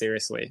me way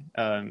seriously.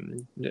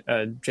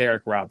 J.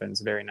 Eric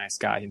Robbins, very nice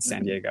guy in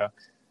San Diego,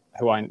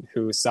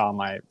 who saw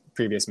my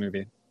previous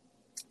movie.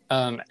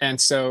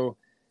 And so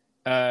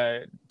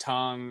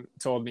Tom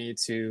told me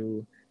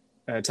to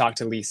talk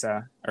to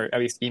Lisa, or at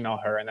least email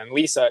her. And then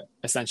Lisa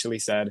essentially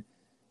said,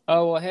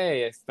 oh, well,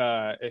 hey,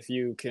 if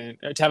you can,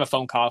 to have a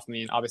phone call with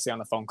me. And obviously on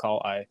the phone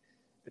call, I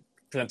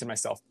presented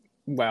myself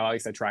well, at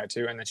least I tried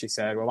to. And then she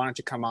said, well, why don't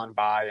you come on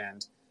by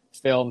and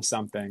film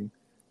something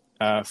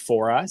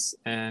for us?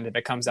 And if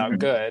it comes out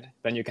good,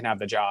 then you can have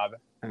the job.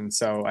 And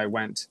so I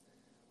went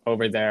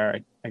over there,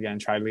 again,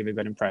 tried to leave a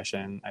good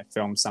impression. I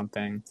filmed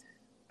something,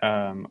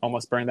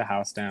 almost burned the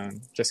house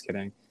down. Just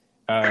kidding.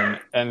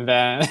 And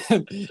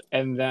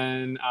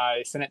then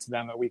I sent it to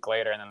them a week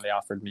later, and then they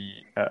offered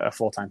me a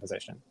full-time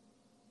position.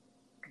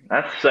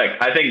 That's sick.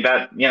 I think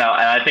that, and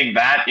I think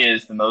that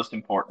is the most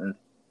important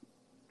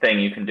thing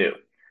you can do.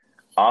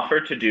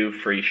 Offer to do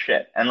free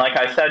shit. And like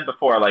I said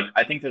before, like,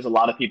 I think there's a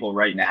lot of people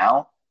right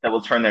now that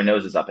will turn their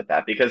noses up at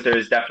that, because there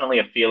is definitely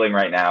a feeling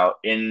right now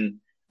in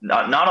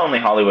not only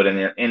Hollywood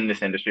in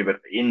this industry,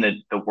 but in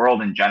the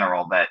world in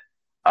general, that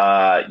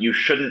you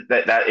shouldn't,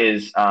 that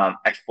is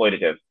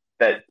exploitative,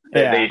 that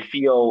they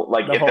feel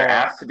like if they're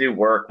asked to do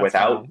work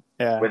without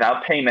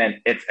payment,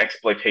 it's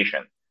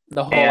exploitation.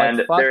 The whole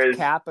fuck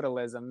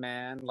capitalism,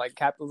 man. Like,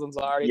 capitalism's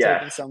already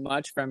taking so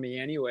much from me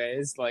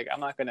anyways. Like, I'm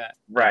not gonna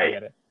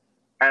get it.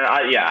 And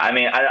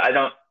I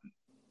don't.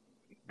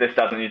 This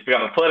doesn't need to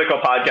become a political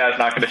podcast.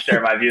 Not going to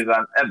share my views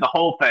on the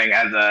whole thing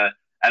as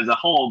a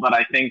whole, but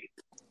I think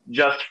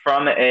just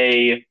from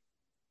the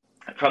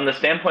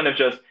standpoint of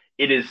just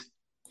it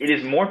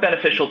is more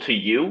beneficial to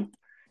you,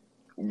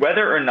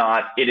 whether or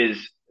not it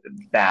is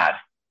bad.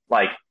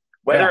 Like,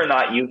 whether or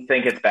not you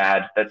think it's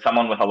bad that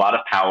someone with a lot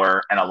of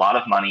power and a lot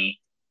of money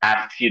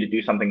asks you to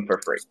do something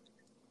for free.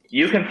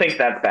 You can think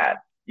that's bad.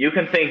 You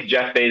can think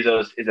Jeff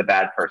Bezos is a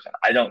bad person.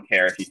 I don't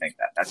care if you think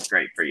that. That's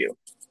great for you.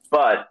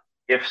 But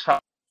if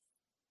someone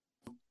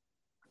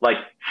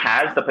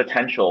has the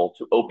potential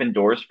to open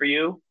doors for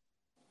you,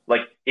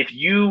 like, if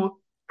you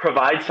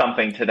provide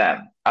something to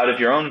them out of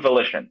your own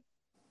volition,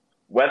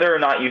 whether or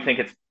not you think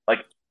it's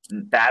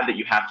bad that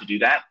you have to do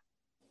that,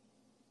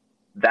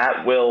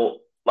 that will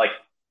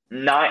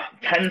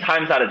 10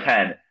 times out of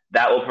 10,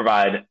 that will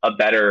provide a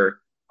better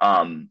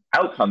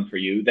outcome for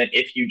you than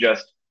if you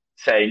just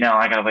say, no,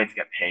 I gotta wait to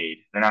get paid.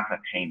 They're not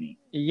gonna pay me.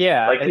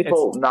 Yeah.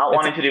 People not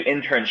wanting to do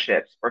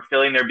internships, or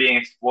feeling they're being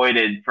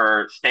exploited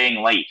for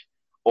staying late,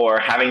 or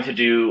having to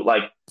do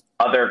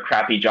other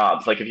crappy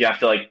jobs. Like, if you have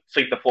to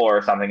sweep the floor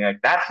or something,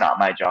 that's not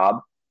my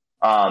job.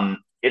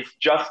 It's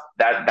just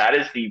that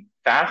is the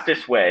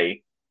fastest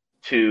way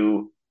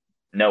to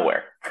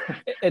nowhere.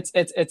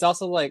 it's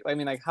also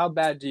how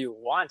bad do you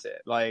want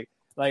it?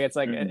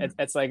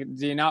 It's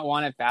do you not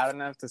want it bad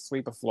enough to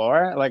sweep a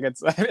floor?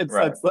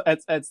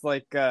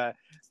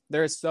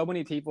 There's so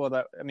many people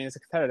that, it's a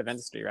competitive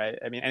industry, right?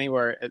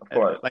 Anywhere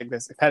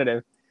this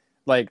competitive,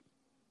 it's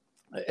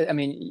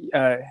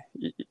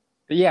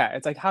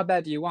how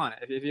bad do you want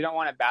it? If you don't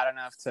want it bad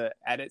enough to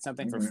edit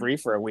something for free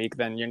for a week,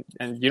 then you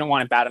don't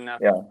want it bad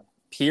enough,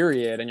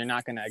 period, and you're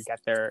not gonna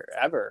get there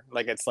ever.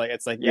 You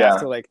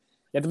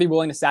have to be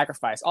willing to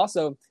sacrifice.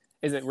 Also,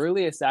 is it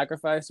really a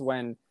sacrifice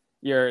when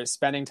you're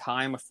spending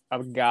time with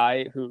a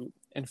guy who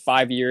in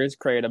 5 years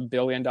created $1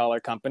 billion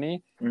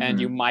company, and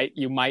you might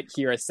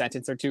hear a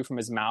sentence or two from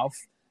his mouth,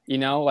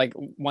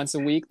 once a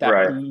week,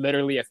 that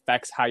literally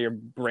affects how your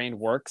brain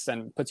works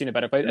and puts you in a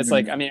better place. It's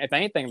if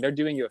anything, they're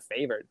doing you a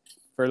favor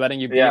for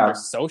letting you be in their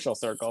social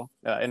circle,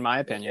 in my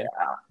opinion.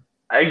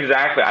 Yeah,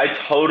 exactly. I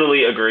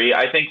totally agree.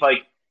 I think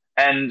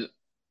and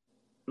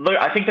look,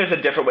 I think there's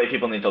a different way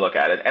people need to look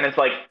at it. And it's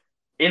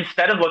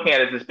instead of looking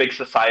at it as this big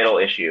societal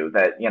issue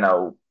that,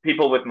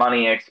 people with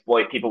money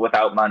exploit people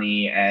without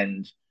money,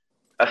 and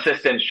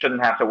assistants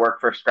shouldn't have to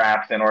work for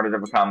scraps in order to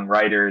become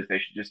writers, they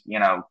should just,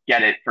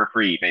 get it for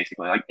free,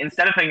 basically.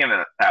 Instead of thinking of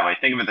it that way,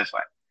 think of it this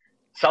way.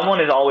 Someone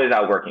is always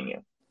outworking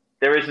you.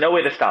 There is no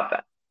way to stop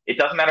that. It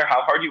doesn't matter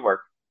how hard you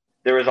work.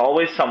 There is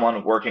always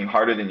someone working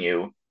harder than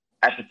you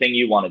at the thing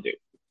you want to do.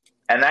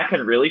 And that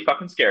can really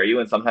fucking scare you,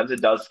 and sometimes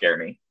it does scare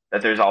me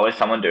that there's always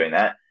someone doing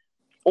that.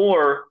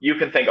 Or you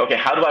can think, okay,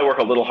 how do I work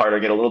a little harder,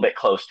 get a little bit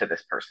close to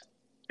this person?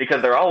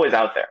 Because they're always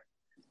out there.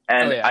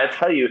 And I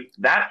tell you,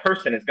 that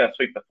person is going to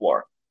sweep the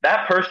floor.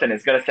 That person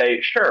is going to say,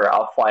 sure,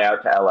 I'll fly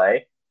out to LA,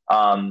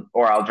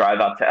 or I'll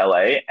drive up to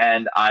LA,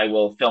 and I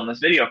will film this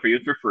video for you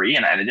for free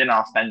and edit it, and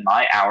I'll spend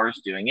my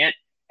hours doing it.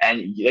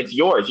 And it's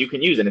yours. You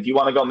can use it. If you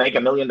want to go make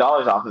 $1 million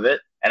off of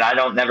it and I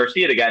don't never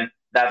see it again,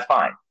 that's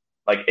fine.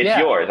 It's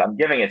yours. I'm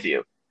giving it to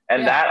you.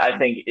 And that, I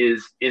think,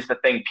 is the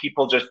thing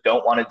people just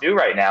don't want to do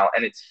right now.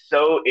 And it's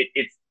so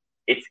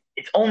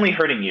it's only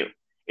hurting you.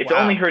 It's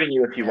only hurting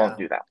you if you won't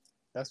do that.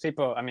 Those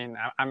people, I'm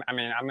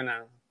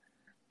gonna.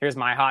 Here's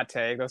my hot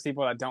take: those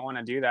people that don't want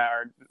to do that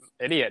are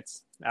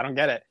idiots. I don't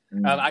get it.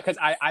 Because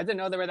I didn't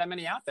know there were that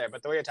many out there,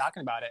 but the way you're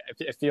talking about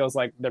it feels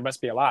like there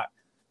must be a lot.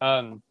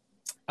 Look,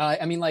 at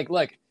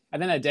the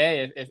end of the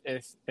day,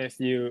 if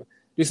you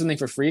do something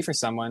for free for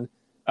someone,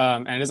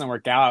 and it doesn't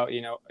work out,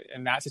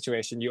 in that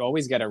situation, you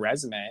always get a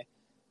resume,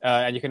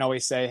 and you can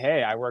always say,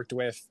 "Hey, I worked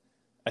with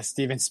a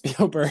Steven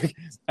Spielberg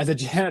as a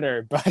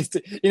janitor," but right.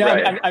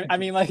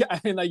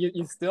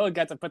 You still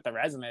get to put the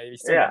resume. You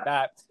still get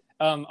that.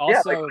 I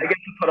get to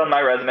put on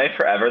my resume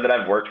forever that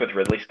I've worked with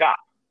Ridley Scott.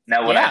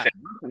 Now, when I say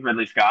work with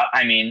Ridley Scott,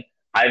 I mean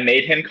I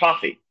made him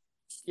coffee.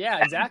 Yeah,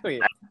 exactly.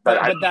 But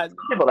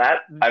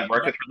I've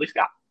worked with Ridley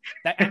Scott.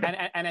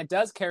 and it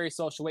does carry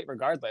social weight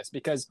regardless,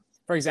 because,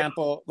 for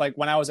example, like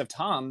when I was with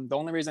Tom, the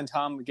only reason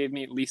Tom gave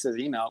me Lisa's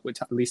email, with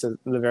Lisa,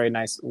 the very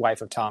nice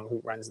wife of Tom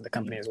who runs the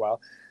company as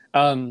well,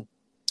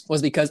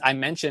 was because I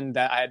mentioned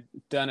that I had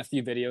done a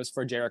few videos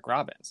for Jarek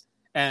Robbins.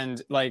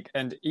 And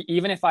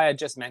even if I had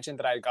just mentioned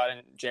that I had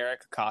gotten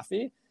Jarek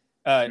coffee,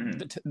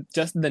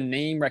 just the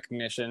name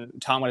recognition,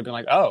 Tom would have been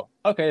like, "Oh,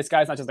 okay, this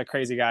guy's not just a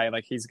crazy guy.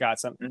 Like, he's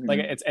got some." Like,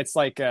 it's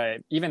like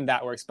even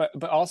that works.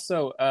 But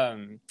also,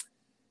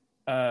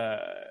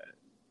 the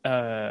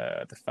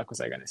fuck was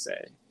I gonna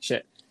say?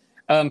 Shit.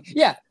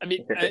 Yeah, I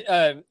mean, here's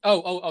what I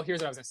was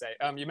gonna say.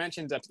 You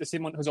mentioned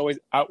someone who's always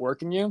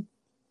outworking you.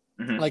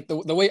 Like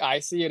the way I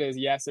see it is,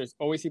 yes, there's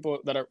always people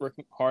that are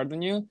working harder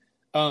than you,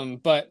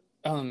 but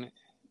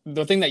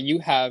the thing that you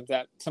have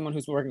that someone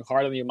who's working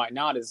harder than you might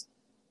not is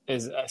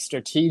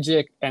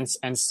strategic and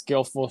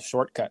skillful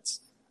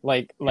shortcuts.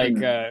 And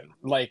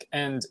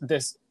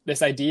this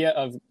idea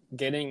of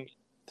getting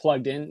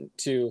plugged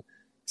into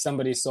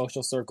somebody's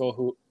social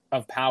circle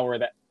of power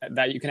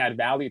that you can add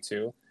value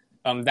to,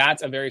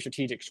 that's a very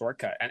strategic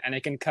shortcut, and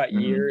it can cut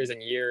years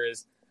and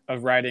years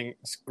of writing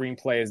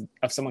screenplays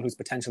of someone who's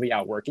potentially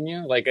outworking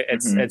you. Like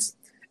it's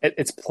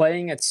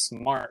playing it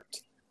smart.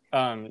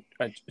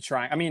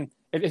 Trying. I mean,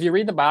 if you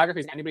read the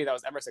biographies of anybody that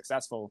was ever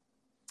successful,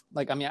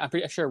 I'm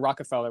pretty sure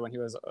Rockefeller, when he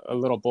was a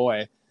little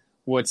boy,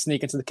 would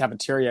sneak into the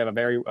cafeteria of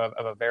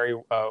a very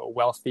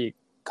wealthy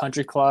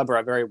country club or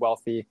a very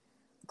wealthy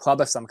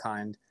club of some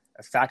kind.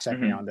 Fact check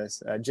me on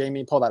this,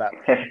 Jamie. Pull that up.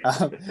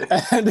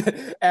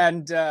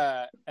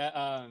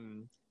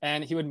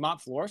 And he would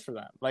mop floors for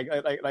them.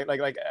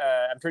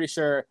 I'm pretty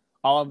sure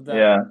all of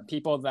the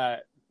people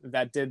that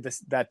did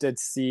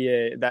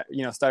CA,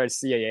 started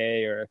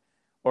CAA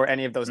or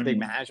any of those big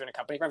management and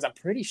company firms, I'm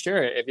pretty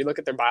sure if you look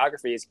at their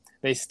biographies,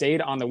 they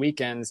stayed on the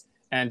weekends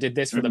and did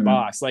this for the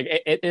boss. Like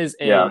it is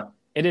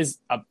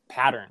a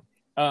pattern.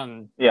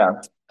 And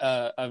it's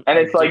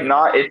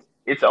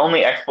it's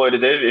only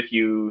exploitative if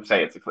you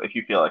say if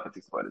you feel like it's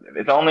exploitative.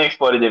 It's only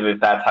exploitative if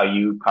that's how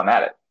you come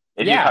at it.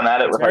 If you come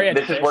at it with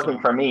this is working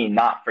for me,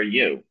 not for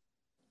you.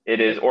 It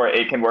is, or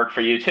it can work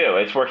for you too.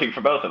 It's working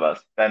for both of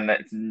us.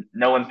 Then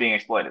no one's being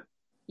exploited.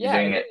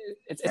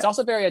 It's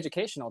also very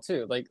educational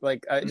too.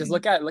 Just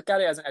look at it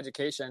as an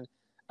education,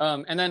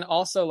 and then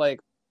also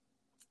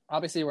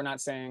obviously we're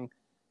not saying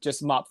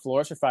just mop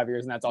floors for 5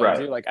 years and that's all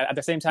you do. Like at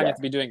the same time, you have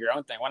to be doing your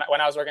own thing.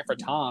 When I was working for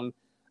Tom,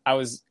 I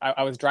was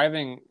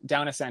driving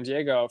down to San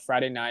Diego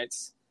Friday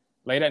nights,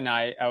 late at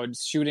night. I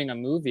was shooting a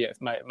movie,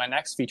 my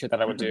next feature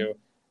that I would do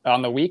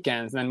on the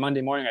weekends, and then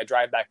Monday morning I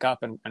drive back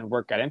up and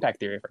work at Impact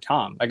Theory for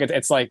Tom. I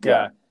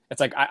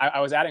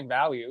was adding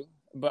value,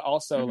 but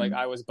also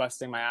I was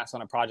busting my ass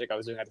on a project I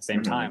was doing at the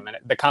same time, and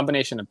the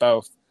combination of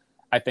both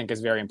I think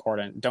is very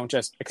important. Don't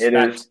just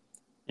expect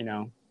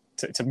to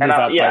move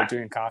up by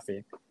doing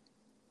coffee.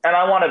 And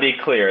I want to be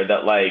clear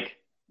that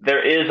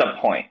there is a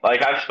point.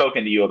 I've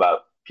spoken to you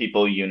about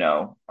people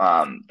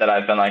that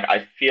I've been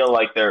I feel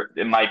like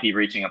it might be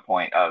reaching a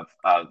point of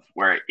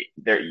where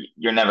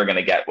you're never going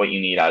to get what you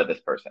need out of this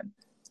person.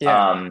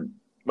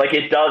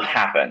 It does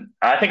happen.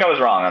 And I think I was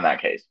wrong on that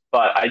case,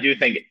 but I do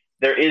think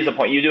there is a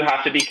point. You do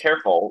have to be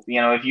careful.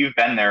 If you've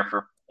been there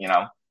for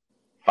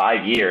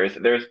 5 years,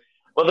 there's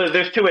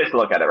two ways to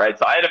look at it, right?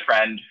 So I had a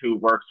friend who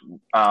worked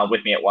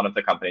with me at one of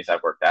the companies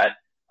I've worked at,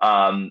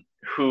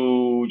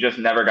 who just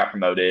never got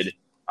promoted,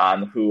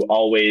 who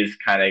always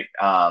kind of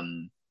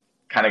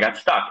got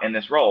stuck in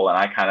this role, and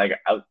I kind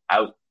of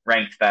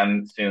outranked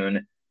them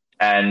soon,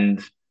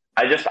 and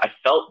I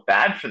felt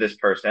bad for this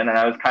person, and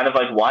I was kind of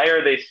like, why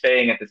are they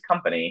staying at this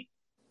company?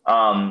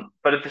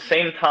 But at the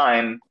same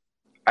time,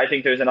 I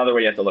think there's another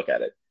way you have to look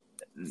at it.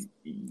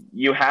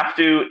 You have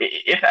to,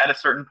 if at a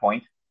certain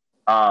point,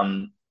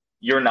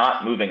 you're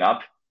not moving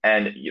up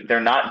and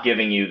they're not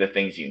giving you the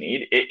things you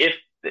need. If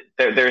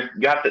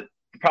the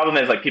problem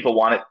is people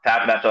want it to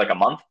happen after a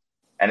month,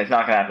 and it's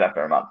not going to happen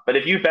after a month. But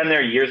if you've been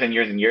there years and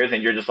years and years,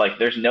 and you're just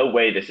there's no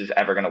way this is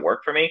ever going to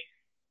work for me,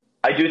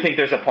 I do think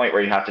there's a point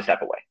where you have to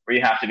step away, where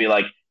you have to be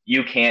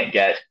you can't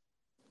get,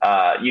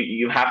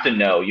 you have to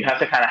know, you have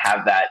to kind of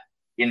have that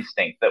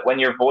instinct that when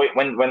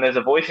there's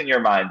a voice in your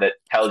mind that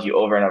tells you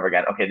over and over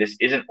again, okay, this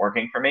isn't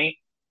working for me,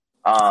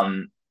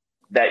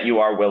 that you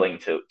are willing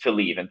to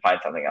leave and find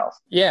something else.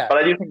 Yeah. But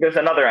I do think there's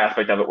another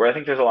aspect of it where I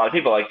think there's a lot of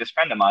people, like this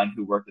friend of mine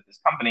who worked at this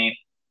company,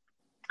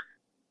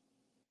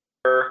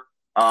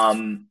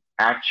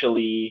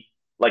 actually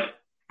like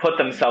put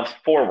themselves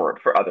forward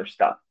for other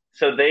stuff.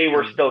 So they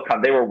were still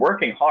they were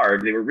working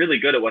hard. They were really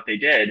good at what they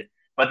did,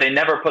 but they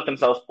never put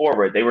themselves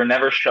forward. They were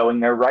never showing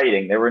their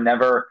writing. They were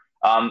never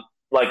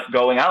like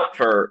going out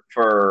for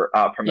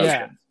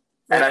promotions.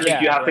 And I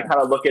think you have to kind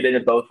of look at it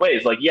in both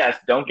ways. Like, yes,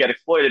 don't get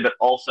exploited, but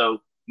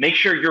also make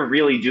sure you're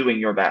really doing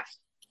your best.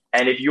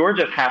 And if you're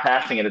just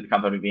half-assing it at the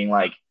company, being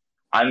like,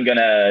 I'm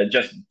gonna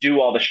just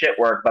do all the shit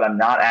work, but I'm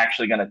not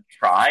actually gonna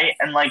try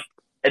and like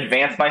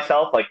advance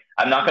myself. Like,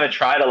 I'm not gonna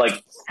try to like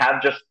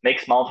just make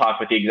small talk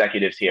with the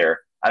executives here.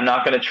 I'm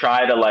not gonna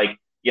try to like,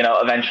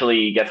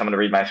 eventually get someone to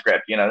read my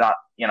script.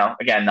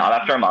 Again, not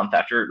after a month,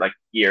 after like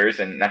years,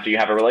 and after you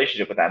have a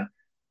relationship with them.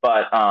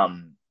 But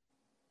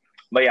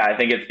yeah, I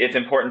think it's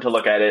important to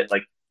look at it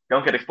like,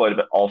 don't get exploited,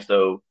 but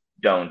also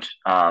don't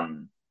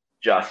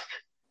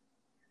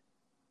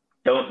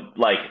don't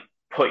like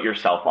put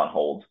yourself on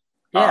hold.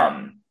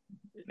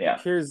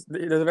 There's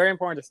a very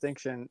important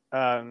distinction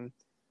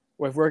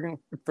with working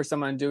for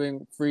someone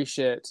doing free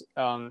shit,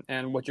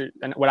 and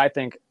what I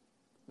think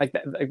like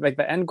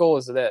the end goal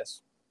is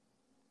this.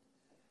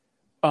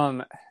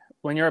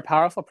 When you're a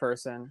powerful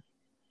person,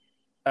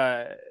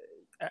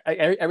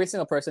 every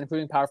single person,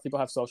 including powerful people,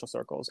 have social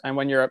circles. And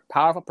when you're a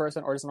powerful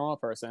person or just a normal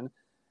person,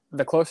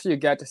 the closer you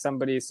get to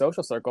somebody's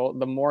social circle,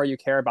 the more you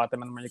care about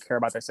them and the more you care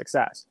about their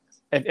success.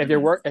 If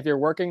you're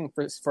working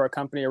for a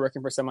company or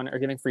working for someone or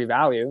giving free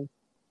value,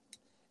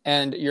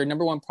 and your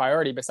number one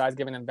priority besides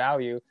giving them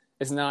value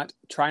is not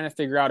trying to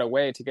figure out a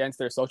way to get into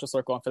their social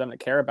circle and for them to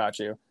care about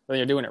you, then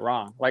you're doing it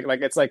wrong. Like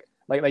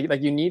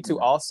you need to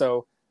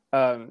also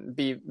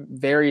be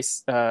very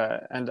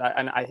and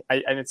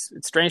it's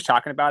strange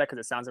talking about it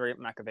because it sounds very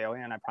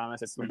Machiavellian. I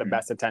promise it's with the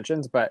best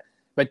intentions, but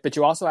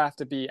you also have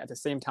to be at the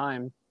same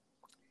time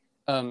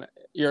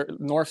your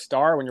North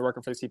Star when you're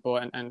working for these people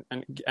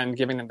and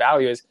giving them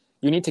value is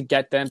you need to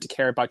get them to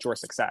care about your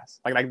success.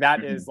 Like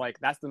that is like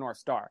that's the North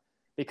Star.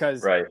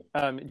 Because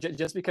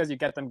just because you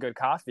get them good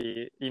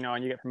coffee,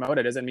 and you get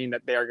promoted doesn't mean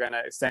that they're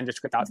gonna send your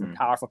script out to the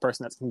powerful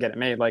person that can get it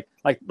made. Like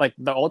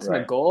the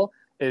ultimate goal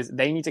is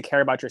they need to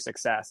care about your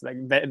success.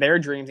 Like their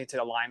dreams need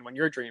to align when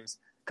your dreams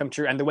come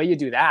true. And the way you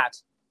do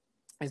that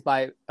is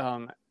by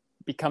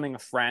becoming a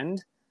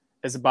friend,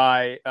 is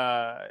by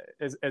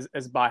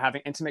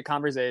having intimate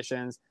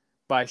conversations,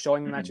 by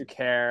showing them that you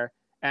care,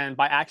 and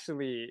by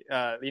actually,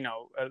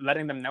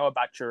 letting them know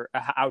about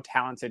how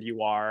talented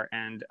you are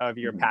and of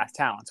your past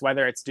talents,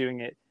 whether it's doing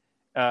it,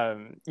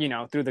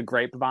 through the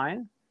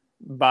grapevine,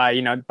 by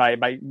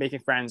making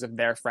friends of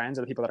their friends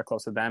or the people that are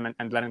close to them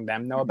and letting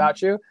them know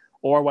about you,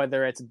 or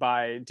whether it's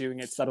by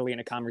doing it subtly in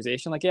a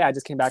conversation. Like, yeah, I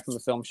just came back from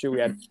the film shoot. We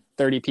had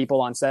 30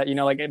 people on set,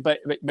 but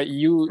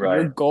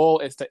your goal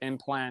is to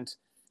implant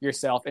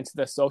yourself into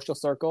the social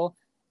circle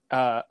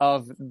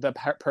of the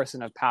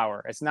person of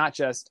power. It's not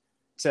just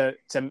to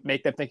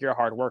make them think you're a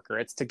hard worker.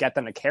 It's to get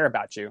them to care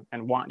about you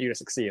and want you to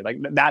succeed. Like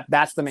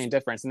that's the main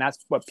difference. And that's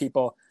what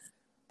people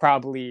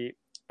probably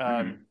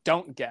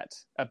don't get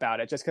about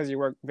it. Just because you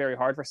work very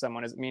hard for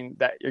someone doesn't mean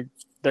that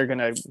they're going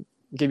to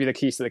give you the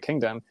keys to the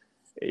kingdom.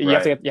 You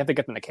have to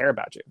get them to care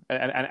about you.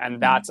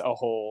 And that's a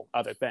whole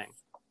other thing.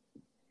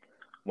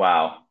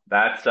 Wow.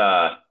 That's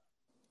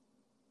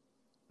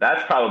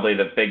probably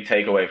the big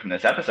takeaway from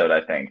this episode, I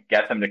think.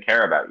 Get them to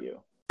care about you.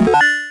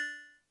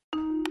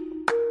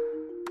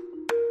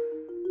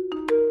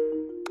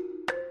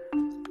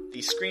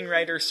 The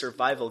Screenwriter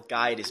Survival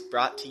Guide is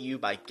brought to you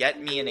by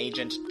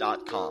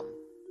GetMeAnAgent.com.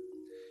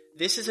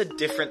 This is a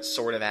different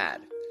sort of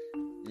ad.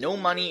 No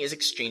money is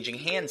exchanging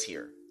hands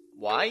here.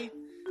 Why?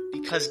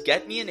 Because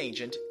Get Me an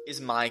Agent is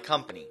my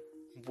company.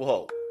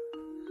 Whoa.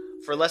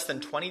 For less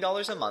than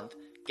 $20 a month,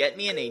 Get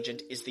Me an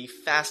Agent is the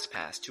fast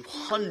pass to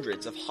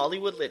hundreds of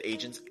Hollywood lit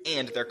agents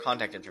and their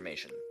contact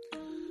information.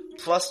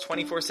 Plus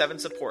 24/7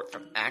 support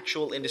from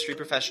actual industry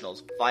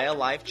professionals via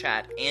live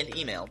chat and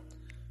email,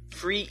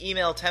 free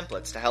email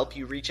templates to help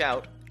you reach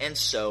out, and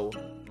so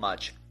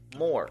much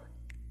more.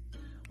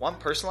 Want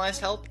personalized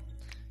help?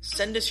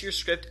 Send us your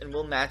script and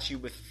we'll match you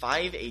with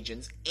 5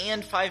 agents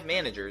and 5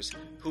 managers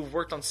who've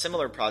worked on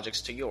similar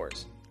projects to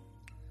yours.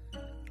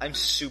 I'm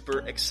super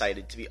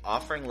excited to be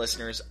offering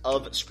listeners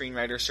of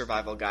Screenwriter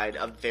Survival Guide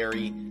a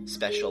very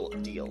special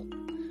deal.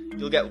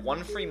 You'll get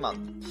 1 free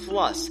month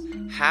plus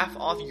half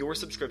off your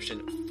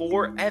subscription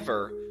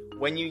forever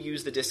when you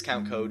use the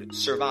discount code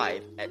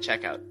SURVIVE at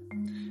checkout.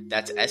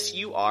 That's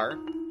SURVIVE.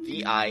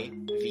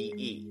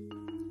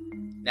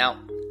 Now,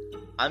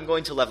 I'm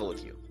going to level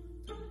with you.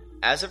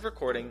 As of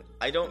recording,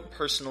 I don't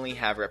personally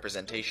have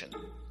representation.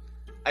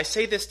 I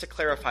say this to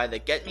clarify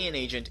that Get Me an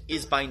Agent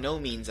is by no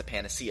means a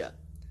panacea.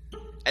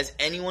 As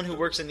anyone who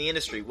works in the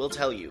industry will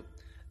tell you,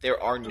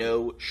 there are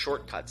no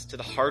shortcuts to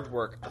the hard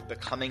work of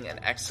becoming an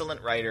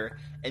excellent writer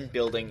and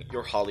building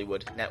your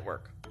Hollywood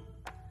network.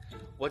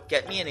 What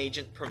Get Me an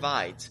Agent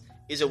provides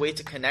is a way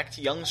to connect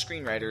young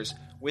screenwriters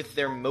with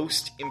their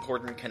most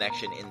important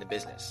connection in the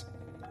business,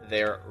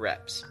 their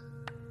reps.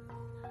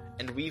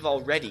 And we've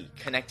already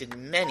connected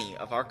many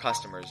of our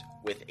customers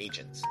with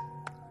agents.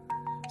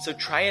 So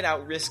try it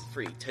out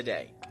risk-free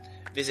today.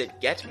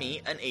 Visit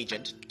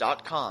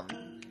getmeanagent.com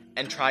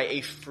and try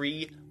a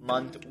free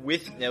month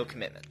with no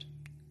commitment.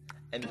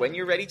 And when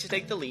you're ready to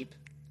take the leap,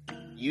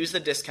 use the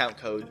discount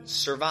code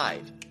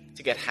SURVIVE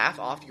to get half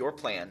off your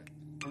plan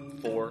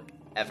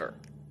forever.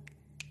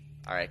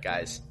 All right,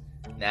 guys.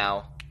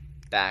 Now,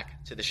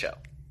 back to the show.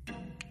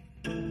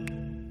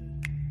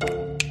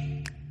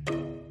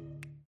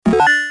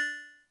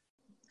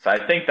 So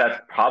I think that's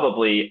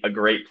probably a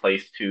great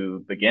place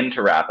to begin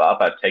to wrap up.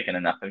 I've taken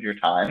enough of your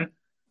time.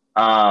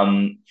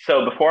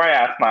 So before I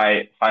ask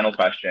my final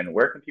question,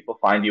 where can people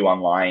find you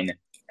online?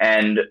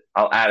 And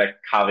I'll add a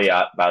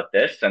caveat about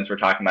this since we're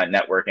talking about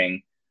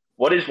networking.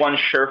 What is one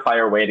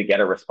surefire way to get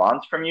a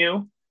response from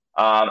you?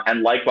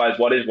 And likewise,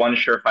 what is one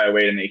surefire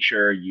way to make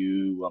sure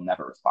you will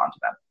never respond to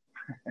them?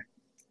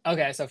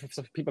 Okay, so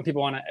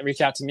people want to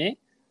reach out to me.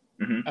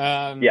 Mm-hmm.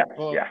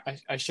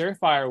 A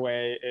surefire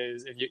way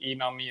is if you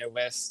email me a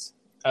list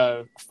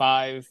of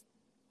 5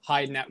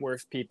 high net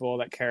worth people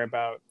that care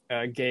about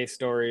gay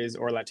stories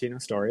or Latino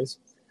stories.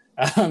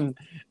 If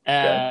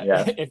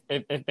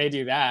they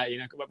do that,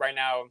 but right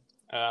now,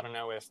 I don't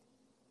know if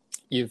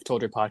you've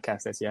told your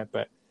podcast this yet,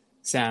 but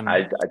Sam,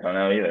 I don't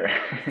know either.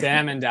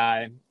 Sam and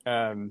I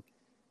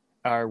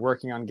are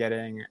working on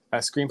getting a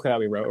screenplay that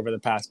we wrote over the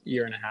past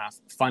year and a half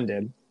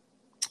funded.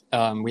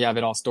 We have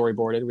it all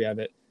storyboarded. We have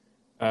it.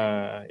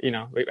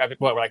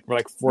 We're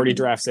like 40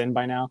 drafts in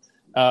by now.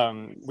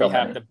 We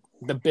have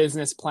the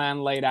business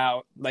plan laid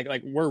out.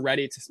 Like we're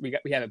ready to. We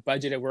have it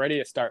budgeted. We're ready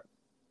to start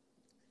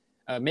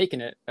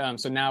making it.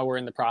 So now we're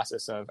in the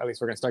process of. At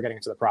least we're going to start getting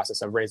into the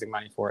process of raising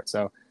money for it.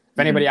 So if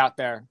anybody out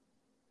there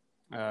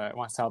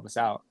wants to help us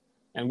out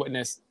and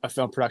witness a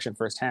film production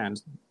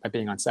firsthand by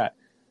being on set,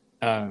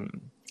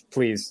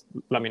 please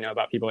let me know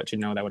about people that you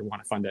know that would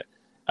want to fund it.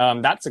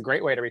 That's a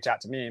great way to reach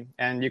out to me,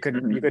 and you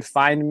could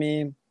find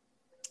me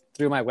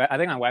through my I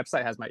think my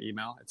website has my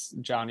email. It's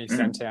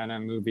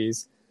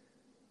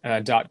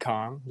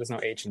johnnysantanamovies.com. There's no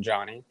H in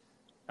Johnny.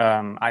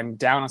 I'm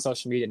down on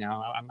social media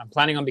now. I'm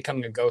planning on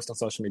becoming a ghost on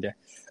social media.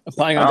 I'm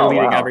planning on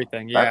deleting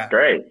everything. Yeah, that's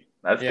great.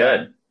 That's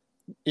good.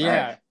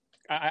 Yeah,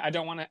 nice. I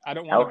don't want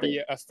to be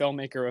a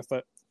filmmaker with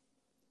a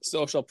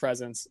social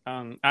presence.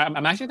 I'm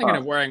actually thinking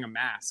of wearing a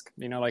mask.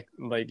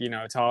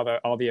 To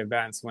all the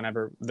events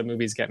whenever the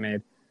movies get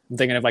made. I'm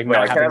thinking of I can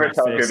never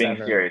tell if you're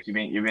being serious. You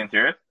being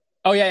serious?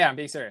 Oh yeah, I'm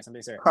being serious.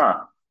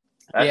 Huh.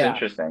 That's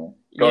interesting.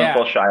 Going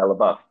full Shia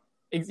LaBeouf.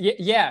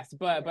 Yes,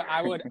 but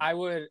I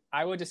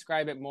would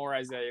describe it more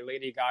as a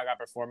Lady Gaga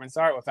performance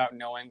art without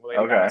knowing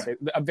Lady Gaga's face.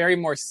 A very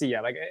more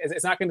Sia. Like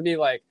it's not going to be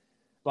like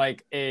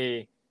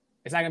a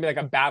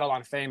battle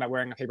on fame by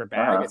wearing a paper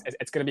bag.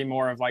 It's going to be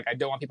more of like I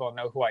don't want people to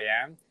know who I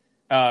am,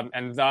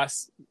 and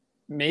thus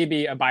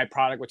maybe a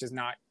byproduct which is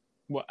not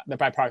what the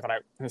byproduct that I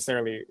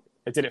necessarily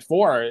did it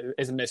for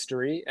is a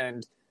mystery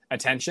and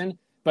attention.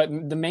 But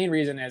the main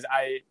reason is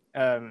I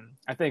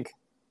think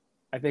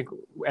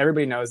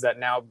everybody knows that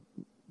now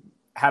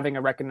having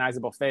a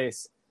recognizable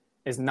face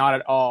is not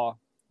at all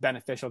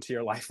beneficial to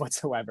your life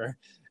whatsoever.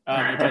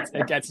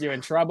 It gets you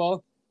in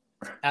trouble,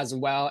 as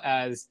well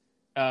as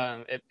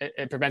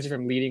it prevents you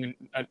from leading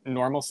a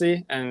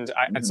normalcy. And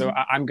I'm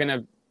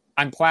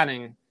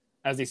planning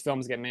as these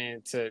films get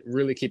made to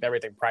really keep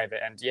everything private.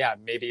 And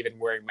maybe even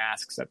wearing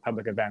masks at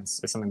public events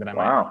is something that I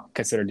might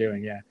consider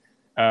doing. Yeah.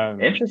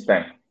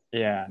 Interesting.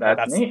 Yeah,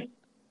 that's neat.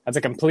 That's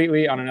a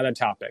completely on another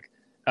topic.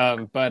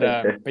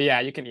 But yeah,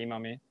 you can email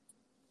me.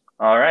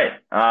 All right.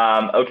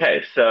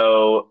 Okay.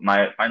 So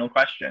my final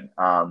question.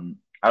 I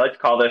like to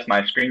call this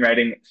my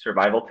screenwriting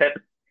survival tip.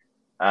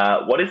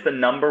 What is the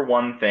number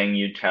one thing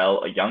you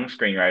tell a young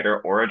screenwriter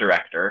or a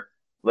director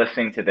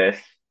listening to this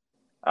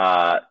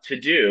to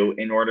do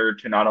in order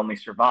to not only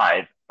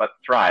survive but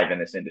thrive in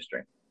this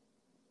industry?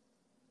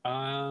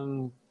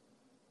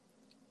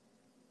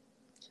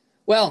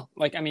 Well,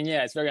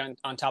 it's very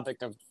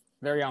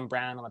very on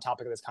brand on the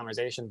topic of this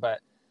conversation, but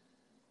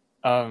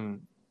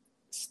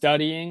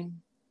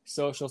studying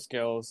social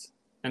skills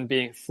and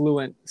being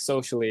fluent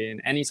socially in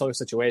any social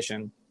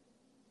situation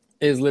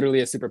is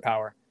literally a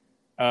superpower.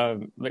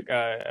 And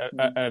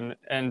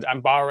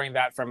I'm borrowing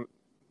that from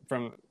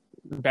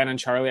Ben and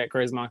Charlie at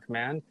Charisma on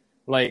Command.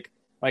 Like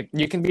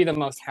you can be the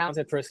most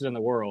talented person in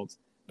the world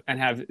and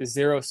have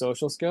zero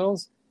social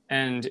skills,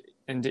 and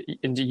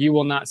you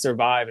will not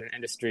survive in an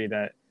industry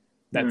that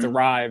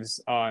thrives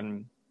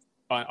on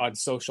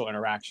social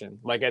interaction.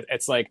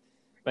 It's like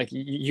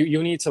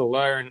you need to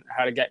learn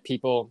how to get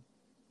people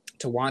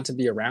to want to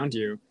be around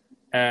you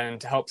and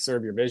to help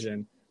serve your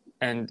vision,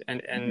 and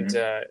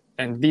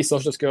these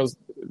social skills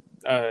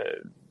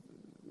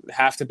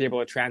have to be able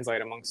to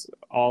translate amongst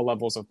all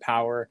levels of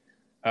power.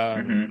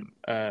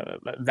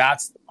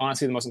 That's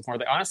honestly the most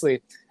important thing.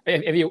 Honestly,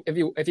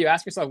 if you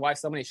ask yourself why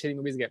so many shitty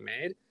movies get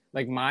made,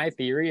 like my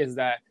theory is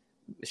that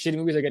shitty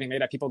movies are getting made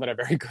by people that are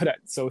very good at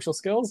social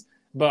skills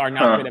but are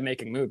not good at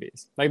making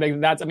movies. Like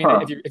that's,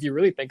 if you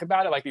really think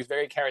about it, like these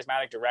very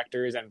charismatic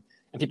directors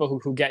and people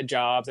who get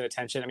jobs and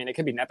attention. I mean, it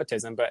could be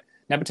nepotism, but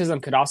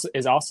nepotism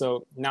is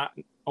also not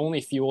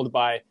only fueled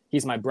by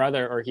he's my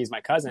brother or he's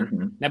my cousin.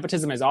 Mm-hmm.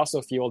 Nepotism is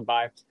also fueled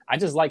by I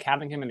just like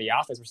having him in the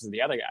office versus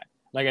the other guy.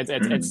 Like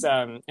it's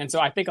and so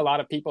I think a lot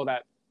of people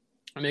that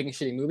are making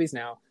shitty movies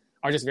now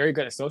are just very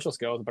good at social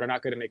skills, but are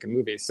not good at making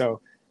movies.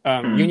 So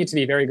you need to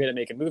be very good at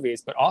making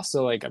movies, but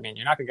also like, I mean,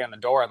 you're not gonna get in the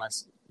door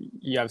unless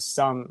you have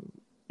some,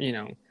 you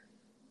know,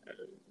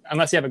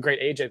 unless you have a great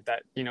agent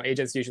that, you know,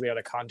 agents usually are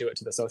the conduit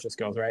to the social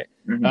skills, right?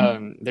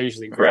 They're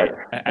usually great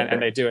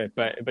and they do it.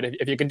 But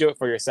if you can do it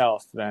for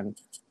yourself, then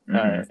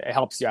it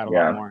helps you out a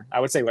lot more. I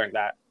would say learn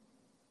that.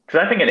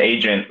 Because I think an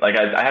agent, like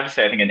I have to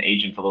say, I think an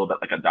agent's a little bit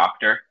like a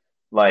doctor.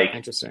 Like,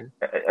 interesting.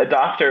 A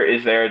doctor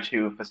is there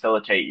to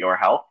facilitate your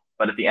health,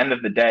 but at the end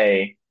of the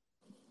day,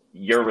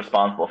 you're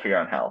responsible for your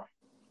own health.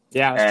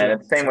 Yeah, and in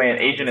the same way, an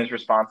agent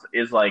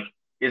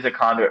is a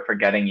conduit for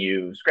getting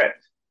you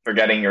scripts, for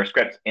getting your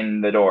scripts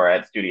in the door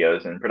at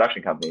studios and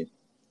production companies.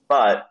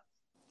 But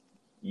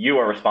you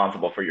are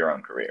responsible for your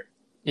own career.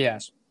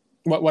 Yes.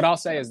 What I'll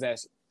say is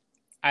this: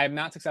 I am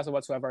not successful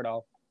whatsoever at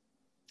all.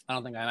 I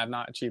don't think I've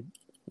not achieved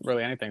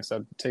really anything.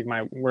 So take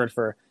my word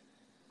for.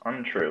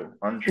 Untrue.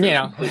 You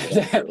know,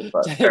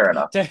 but fair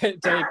enough.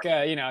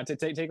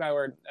 Take my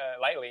word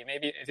lightly.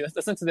 Maybe if you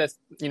listen to this,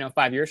 you know,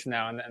 5 years from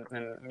now, and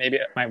maybe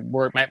my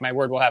word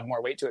will have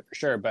more weight to it for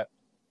sure. But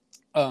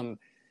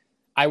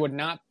I would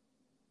not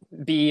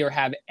be or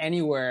have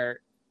anything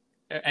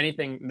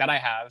that I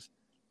have,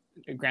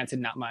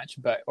 granted not much,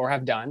 or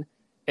have done,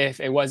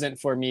 if it wasn't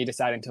for me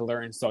deciding to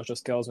learn social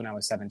skills when I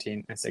was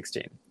 17 and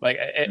 16. Like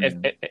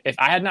if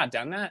I had not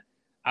done that,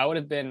 I would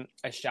have been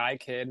a shy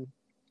kid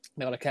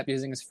that would have kept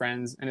using his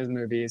friends and his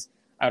movies.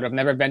 I would have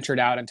never ventured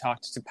out and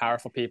talked to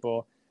powerful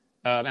people.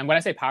 And when I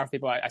say powerful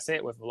people, I say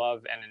it with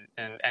love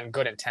and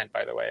good intent,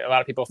 by the way. A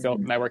lot of people feel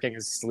networking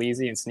is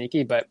sleazy and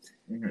sneaky, but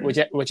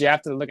what you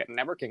have to look at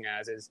networking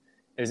as is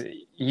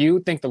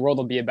you think the world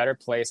will be a better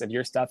place if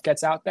your stuff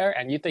gets out there,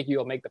 and you think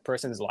you'll make the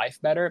person's life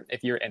better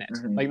if you're in it.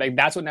 Like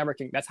that's what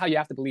networking, that's how you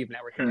have to believe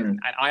networking is.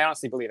 And I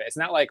honestly believe it. It's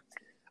not like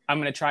I'm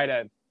going to try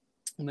to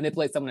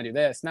manipulate someone to do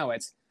this. No,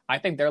 I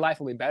think their life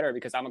will be better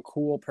because I'm a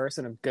cool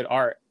person of good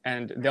art,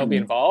 and they'll be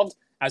involved,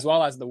 as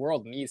well as the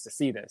world needs to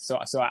see this.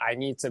 So I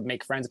need to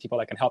make friends with people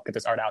that can help get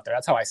this art out there.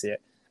 That's how I see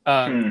it.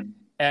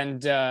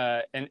 And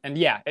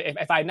yeah,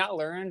 if I had not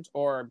learned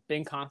or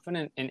been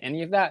confident in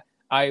any of that,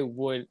 I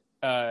would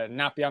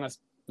not be on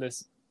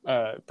this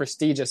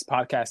prestigious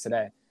podcast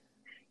today.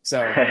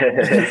 So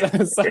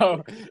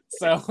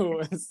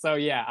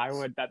yeah, I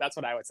would. That's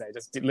what I would say.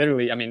 Just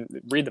literally, I mean,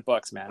 read the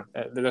books, man.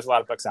 There's a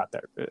lot of books out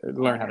there.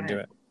 Learn how to do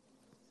it.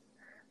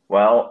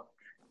 Well,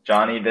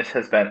 Johnny, this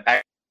has been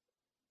excellent.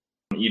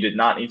 You did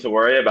not need to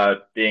worry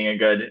about being a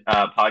good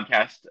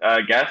podcast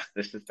guest.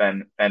 This has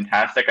been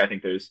fantastic. I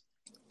think there's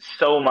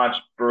so much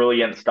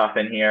brilliant stuff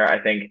in here. I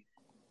think,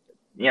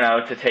 you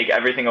know, to take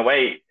everything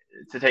away,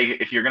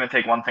 if you're going to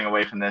take one thing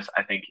away from this,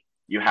 I think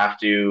you have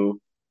to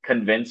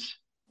convince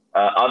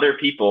other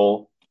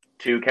people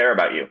to care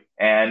about you.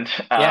 And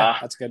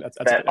that's good.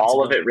 That's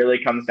all of it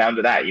really comes down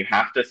to that. You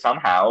have to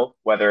somehow,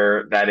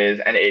 whether that is,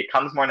 and it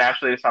comes more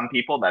naturally to some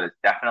people, that is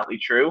definitely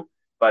true.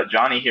 But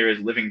Johnny here is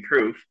living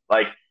proof.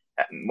 Like,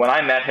 when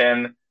I met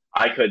him,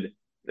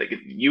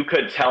 you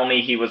could tell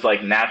me he was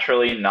like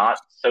naturally not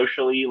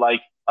socially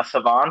like a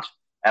savant,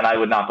 and I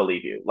would not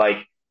believe you. Like,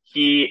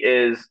 he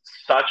is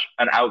such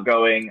an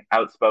outgoing,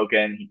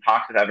 outspoken. He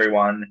talks with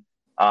everyone,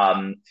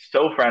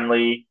 so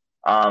friendly.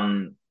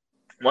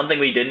 One thing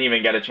we didn't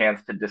even get a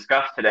chance to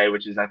discuss today,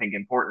 which is I think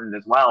important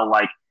as well.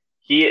 Like,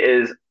 he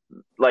is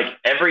like,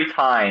 every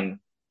time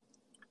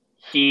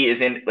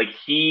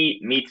he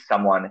meets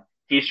someone,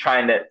 he's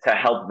trying to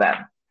help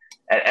them.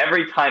 And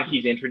every time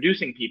he's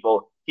introducing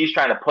people, he's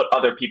trying to put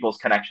other people's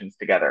connections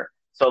together.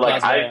 So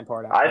like, I've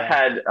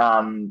had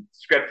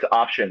script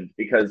options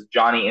because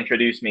Johnny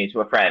introduced me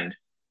to a friend,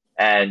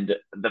 and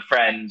the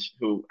friend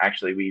who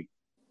actually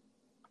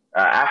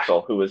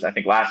Axel, who was I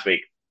think last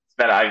week,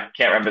 I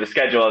can't remember the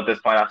schedule at this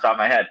point off the top of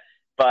my head,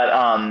 but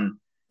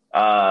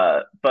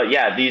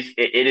yeah,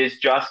 it is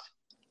just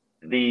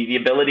the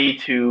ability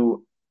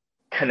to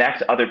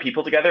connect other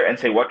people together and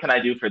say, what can I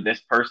do for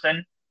this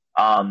person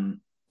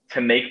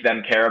to make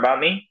them care about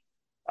me,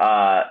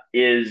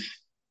 is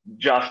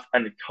just a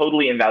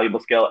totally invaluable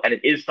skill, and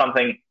it is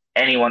something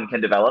anyone can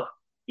develop,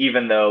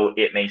 even though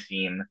it may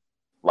seem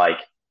like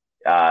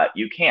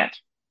you can't.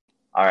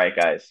 All right,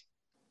 guys.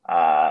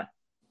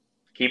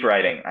 Keep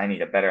writing. I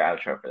need a better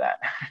outro for that.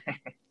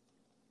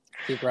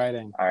 Keep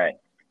writing. All right.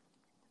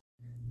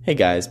 Hey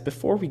guys,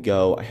 before we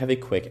go, I have a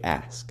quick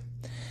ask.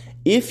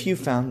 If you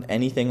found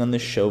anything on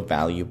this show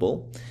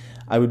valuable,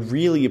 I would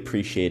really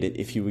appreciate it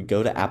if you would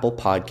go to Apple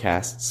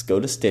Podcasts, go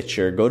to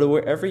Stitcher, go to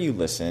wherever you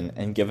listen,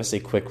 and give us a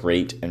quick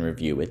rate and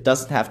review. It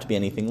doesn't have to be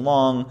anything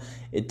long.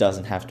 It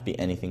doesn't have to be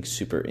anything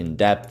super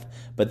in-depth,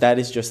 but that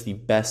is just the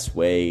best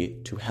way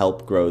to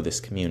help grow this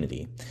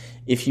community.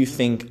 If you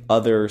think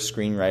other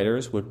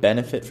screenwriters would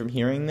benefit from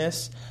hearing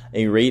this,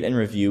 a rate and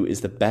review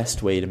is the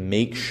best way to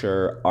make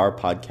sure our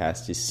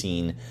podcast is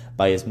seen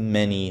by as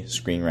many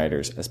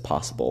screenwriters as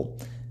possible.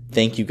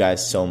 Thank you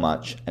guys so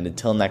much, and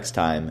until next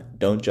time,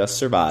 don't just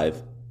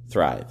survive,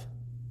 thrive.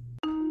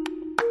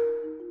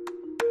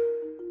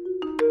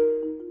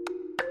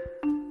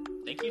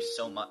 Thank you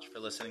so much for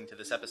listening to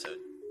this episode.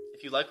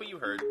 If you like what you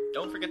heard,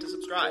 don't forget to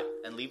subscribe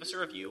and leave us a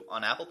review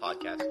on Apple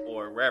Podcasts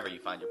or wherever you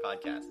find your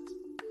podcasts.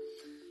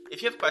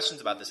 If you have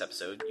questions about this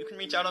episode, you can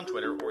reach out on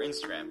Twitter or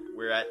Instagram.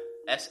 We're at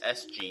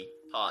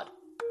SSGPod.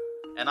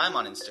 And I'm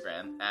on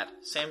Instagram at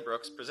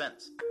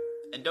SamBrooksPresents.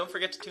 And don't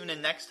forget to tune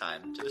in next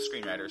time to the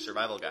Screenwriter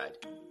Survival Guide.